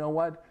 hey, you know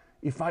what?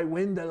 If I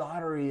win the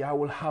lottery, I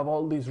will have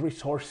all these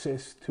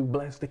resources to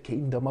bless the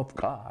kingdom of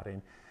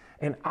God.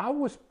 And I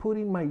was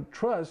putting my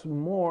trust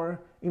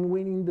more in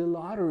winning the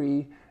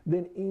lottery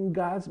than in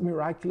God's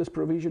miraculous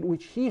provision,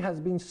 which He has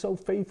been so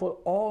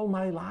faithful all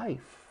my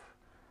life.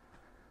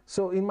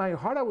 So in my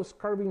heart, I was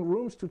carving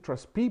rooms to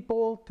trust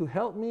people to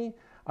help me.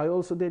 I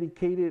also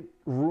dedicated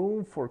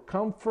room for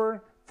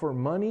comfort, for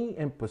money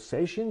and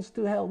possessions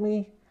to help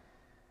me.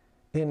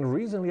 And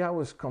recently I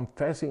was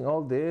confessing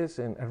all this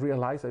and I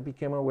realized, I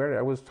became aware,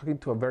 I was talking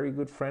to a very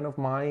good friend of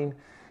mine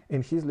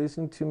and he's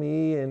listening to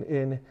me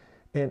and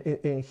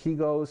he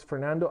goes,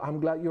 Fernando, I'm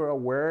glad you're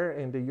aware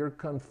and that you're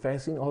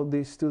confessing all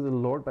this to the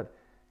Lord, but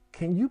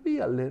can you be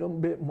a little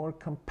bit more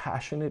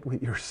compassionate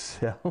with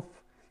yourself?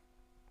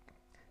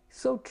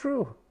 So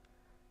true.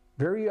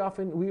 Very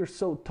often we are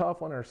so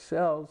tough on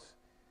ourselves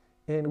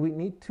and we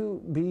need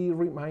to be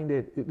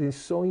reminded it is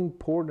so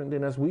important.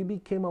 And as we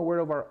became aware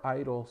of our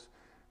idols,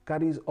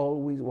 God is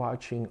always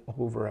watching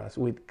over us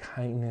with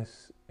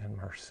kindness and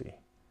mercy.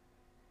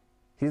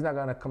 He's not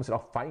going to come and say,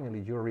 oh,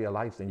 finally you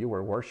realized that you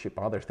were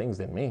worshiping other things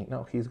than me.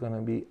 No, He's going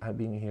to be, I've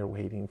been here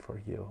waiting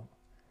for you.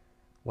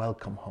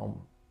 Welcome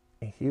home.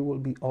 And He will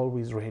be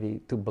always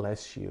ready to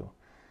bless you.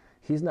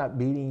 He's not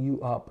beating you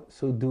up,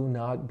 so do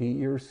not beat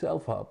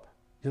yourself up.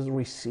 Just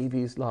receive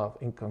His love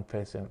and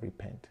confess and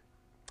repent.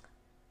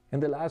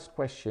 And the last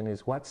question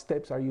is, what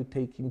steps are you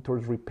taking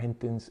towards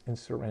repentance and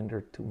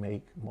surrender to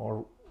make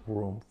more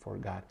room for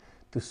God,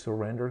 to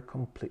surrender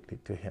completely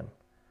to Him?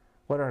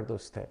 What are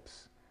those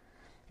steps?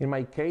 In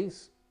my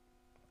case,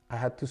 I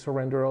had to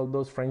surrender all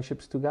those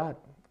friendships to God.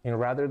 And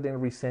rather than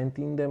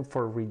resenting them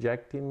for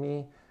rejecting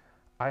me,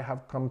 I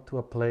have come to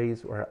a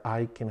place where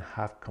I can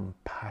have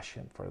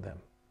compassion for them.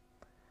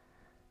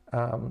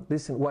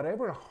 Listen,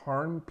 whatever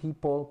harm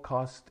people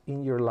caused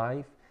in your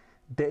life,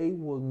 they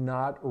will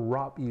not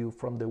rob you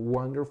from the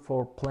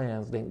wonderful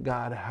plans that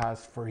God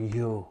has for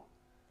you.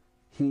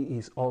 He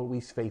is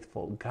always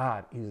faithful.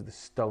 God is the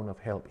stone of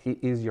help. He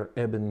is your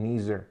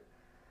Ebenezer.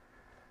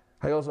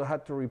 I also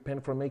had to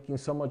repent for making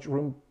so much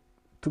room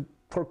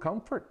for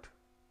comfort.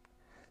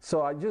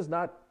 So I just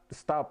not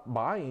stopped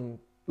buying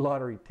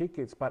lottery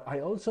tickets, but I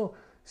also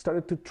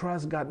started to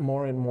trust God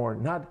more and more,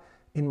 not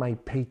in my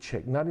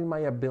paycheck, not in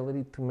my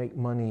ability to make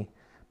money,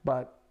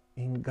 but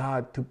in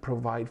God to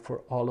provide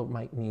for all of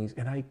my needs.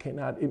 And I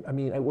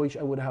wish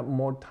I would have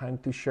more time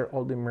to share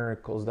all the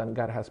miracles that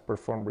God has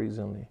performed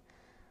recently.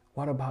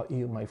 What about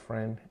you, my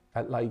friend,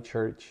 at Light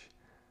Church?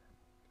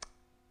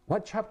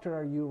 What chapter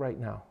are you right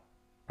now?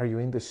 Are you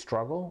in the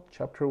struggle,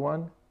 chapter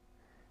 1?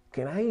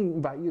 Can I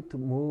invite you to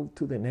move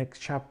to the next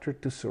chapter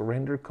to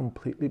surrender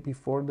completely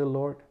before the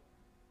Lord?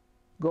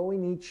 Go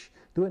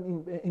do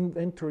an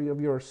inventory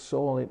of your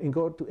soul and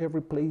go to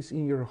every place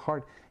in your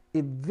heart.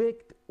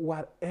 Evict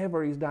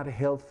whatever is not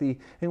healthy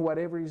and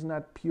whatever is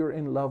not pure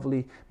and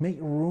lovely. Make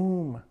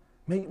room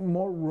Make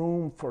more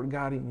room for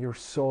God in your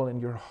soul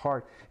and your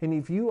heart. And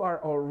if you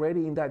are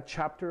already in that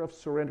chapter of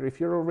surrender,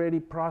 if you're already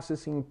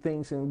processing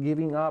things and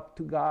giving up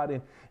to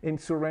God and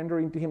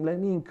surrendering to Him, let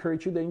me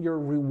encourage you, then your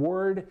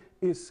reward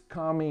is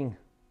coming.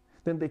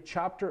 Then the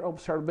chapter of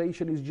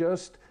salvation is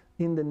just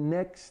in the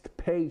next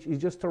page.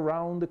 It's just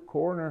around the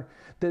corner.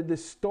 That the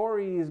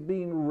story is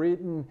being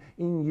written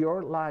in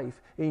your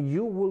life, and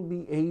you will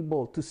be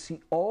able to see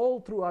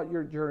all throughout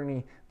your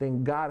journey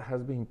that God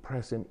has been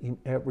present in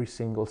every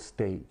single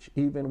stage.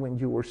 Even when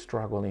you were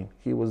struggling,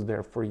 He was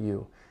there for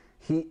you.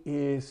 He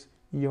is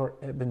your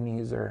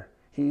Ebenezer.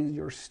 He is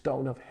your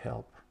stone of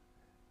help.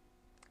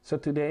 So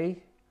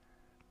today,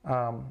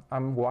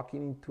 I'm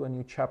walking into a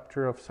new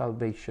chapter of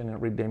salvation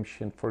and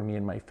redemption for me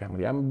and my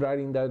family. I'm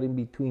writing that in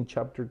between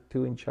chapter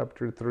 2 and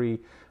chapter 3.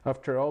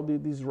 After all the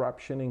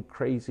disruption and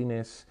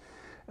craziness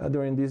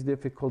during this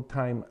difficult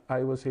time,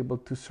 I was able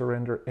to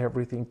surrender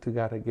everything to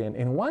God again.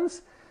 And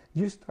once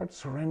you start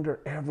surrender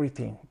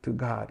everything to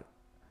God,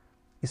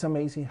 it's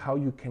amazing how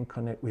you can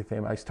connect with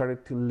Him. I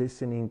started to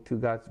listening to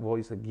God's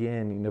voice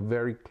again in a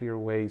very clear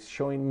way,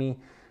 showing me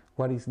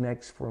what is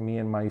next for me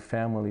and my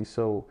family.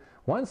 So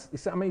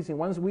it's amazing.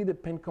 Once we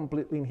depend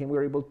completely on Him,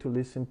 we're able to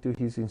listen to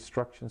His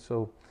instructions.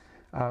 So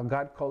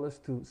God called us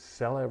to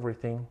sell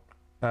everything,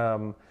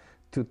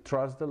 to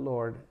trust the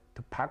Lord,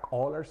 to pack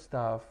all our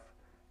stuff,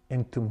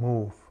 and to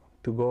move,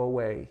 to go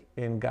away.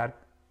 And God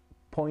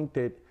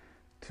pointed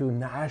to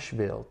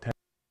Nashville,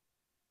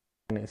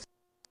 Tennessee.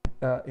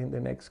 In the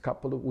next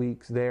couple of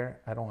weeks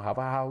there, I don't have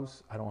a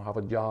house, I don't have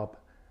a job,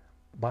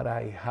 but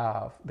I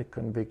have the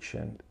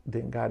conviction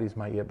that God is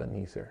my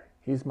Ebenezer.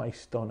 He's my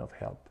stone of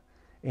help.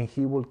 And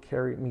He will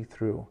carry me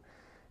through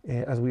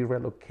as we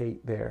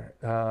relocate there.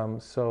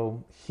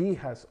 So He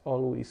has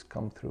always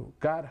come through.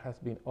 God has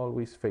been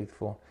always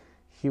faithful.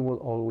 He will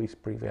always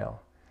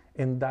prevail.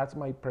 And that's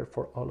my prayer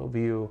for all of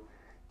you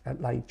at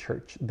Light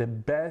Church. The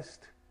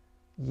best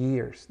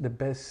years, the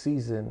best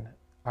season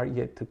are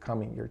yet to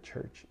come in your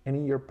church. And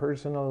in your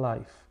personal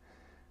life,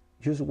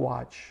 just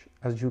watch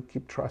as you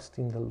keep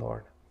trusting the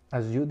Lord,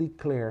 as you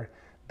declare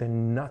that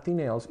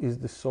nothing else is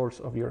the source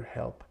of your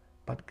help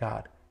but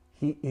God.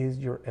 He is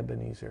your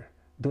Ebenezer.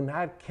 Do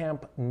not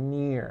camp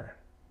near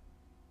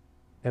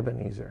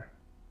Ebenezer.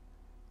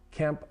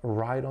 Camp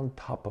right on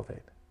top of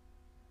it.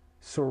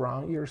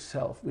 Surround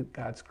yourself with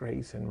God's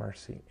grace and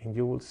mercy, and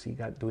you will see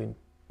God doing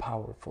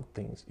powerful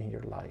things in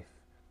your life.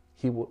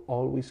 He will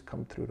always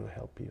come through to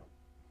help you.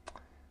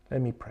 Let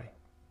me pray.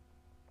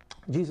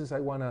 Jesus, I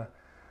want to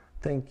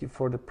thank You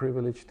for the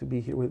privilege to be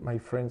here with my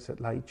friends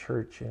at Light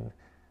Church, and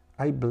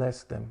I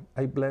bless them.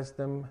 I bless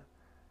them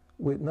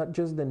with not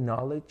just the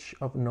knowledge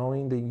of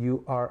knowing that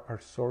You are our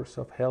source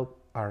of help,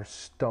 our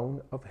stone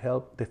of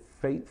help, the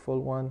faithful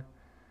one,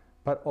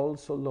 but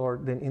also,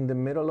 Lord, then in the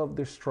middle of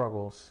their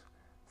struggles,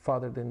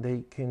 Father, then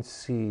they can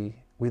see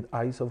with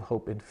eyes of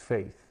hope and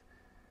faith,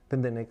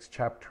 then the next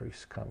chapter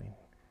is coming.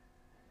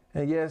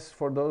 And yes,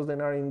 for those that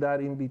are in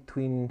that in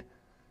between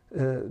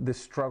the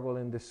struggle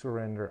and the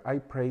surrender, I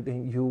pray that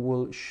You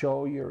will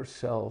show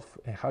Yourself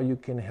and how You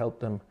can help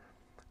them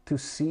to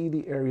see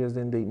the areas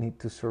that they need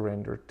to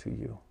surrender to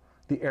You,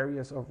 the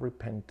areas of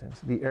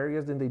repentance, the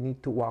areas that they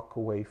need to walk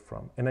away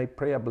from. And I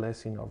pray a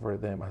blessing over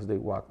them as they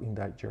walk in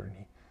that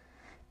journey.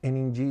 And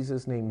in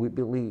Jesus' name, we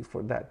believe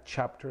for that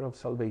chapter of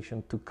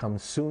salvation to come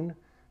soon,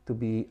 to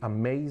be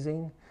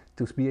amazing,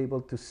 to be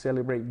able to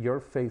celebrate Your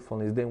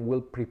faithfulness. Then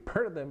we'll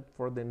prepare them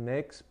for the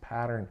next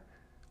pattern,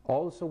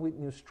 also with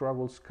new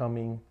struggles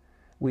coming,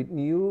 with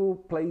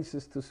new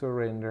places to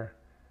surrender,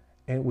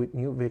 and with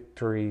new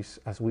victories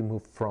as we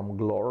move from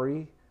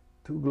glory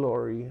to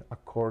glory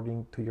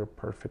according to Your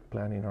perfect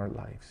plan in our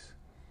lives.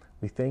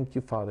 We thank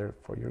You, Father,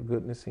 for Your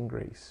goodness and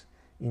grace.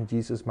 In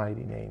Jesus'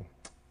 mighty name,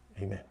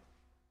 amen.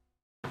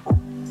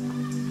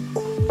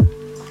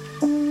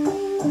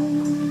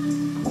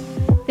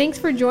 Thanks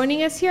for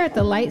joining us here at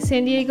the Light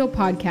San Diego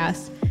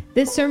podcast.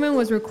 This sermon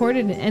was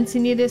recorded in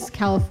Encinitas,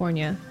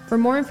 California. For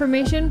more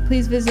information,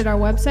 please visit our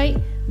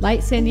website,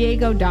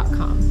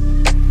 lightsandiego.com.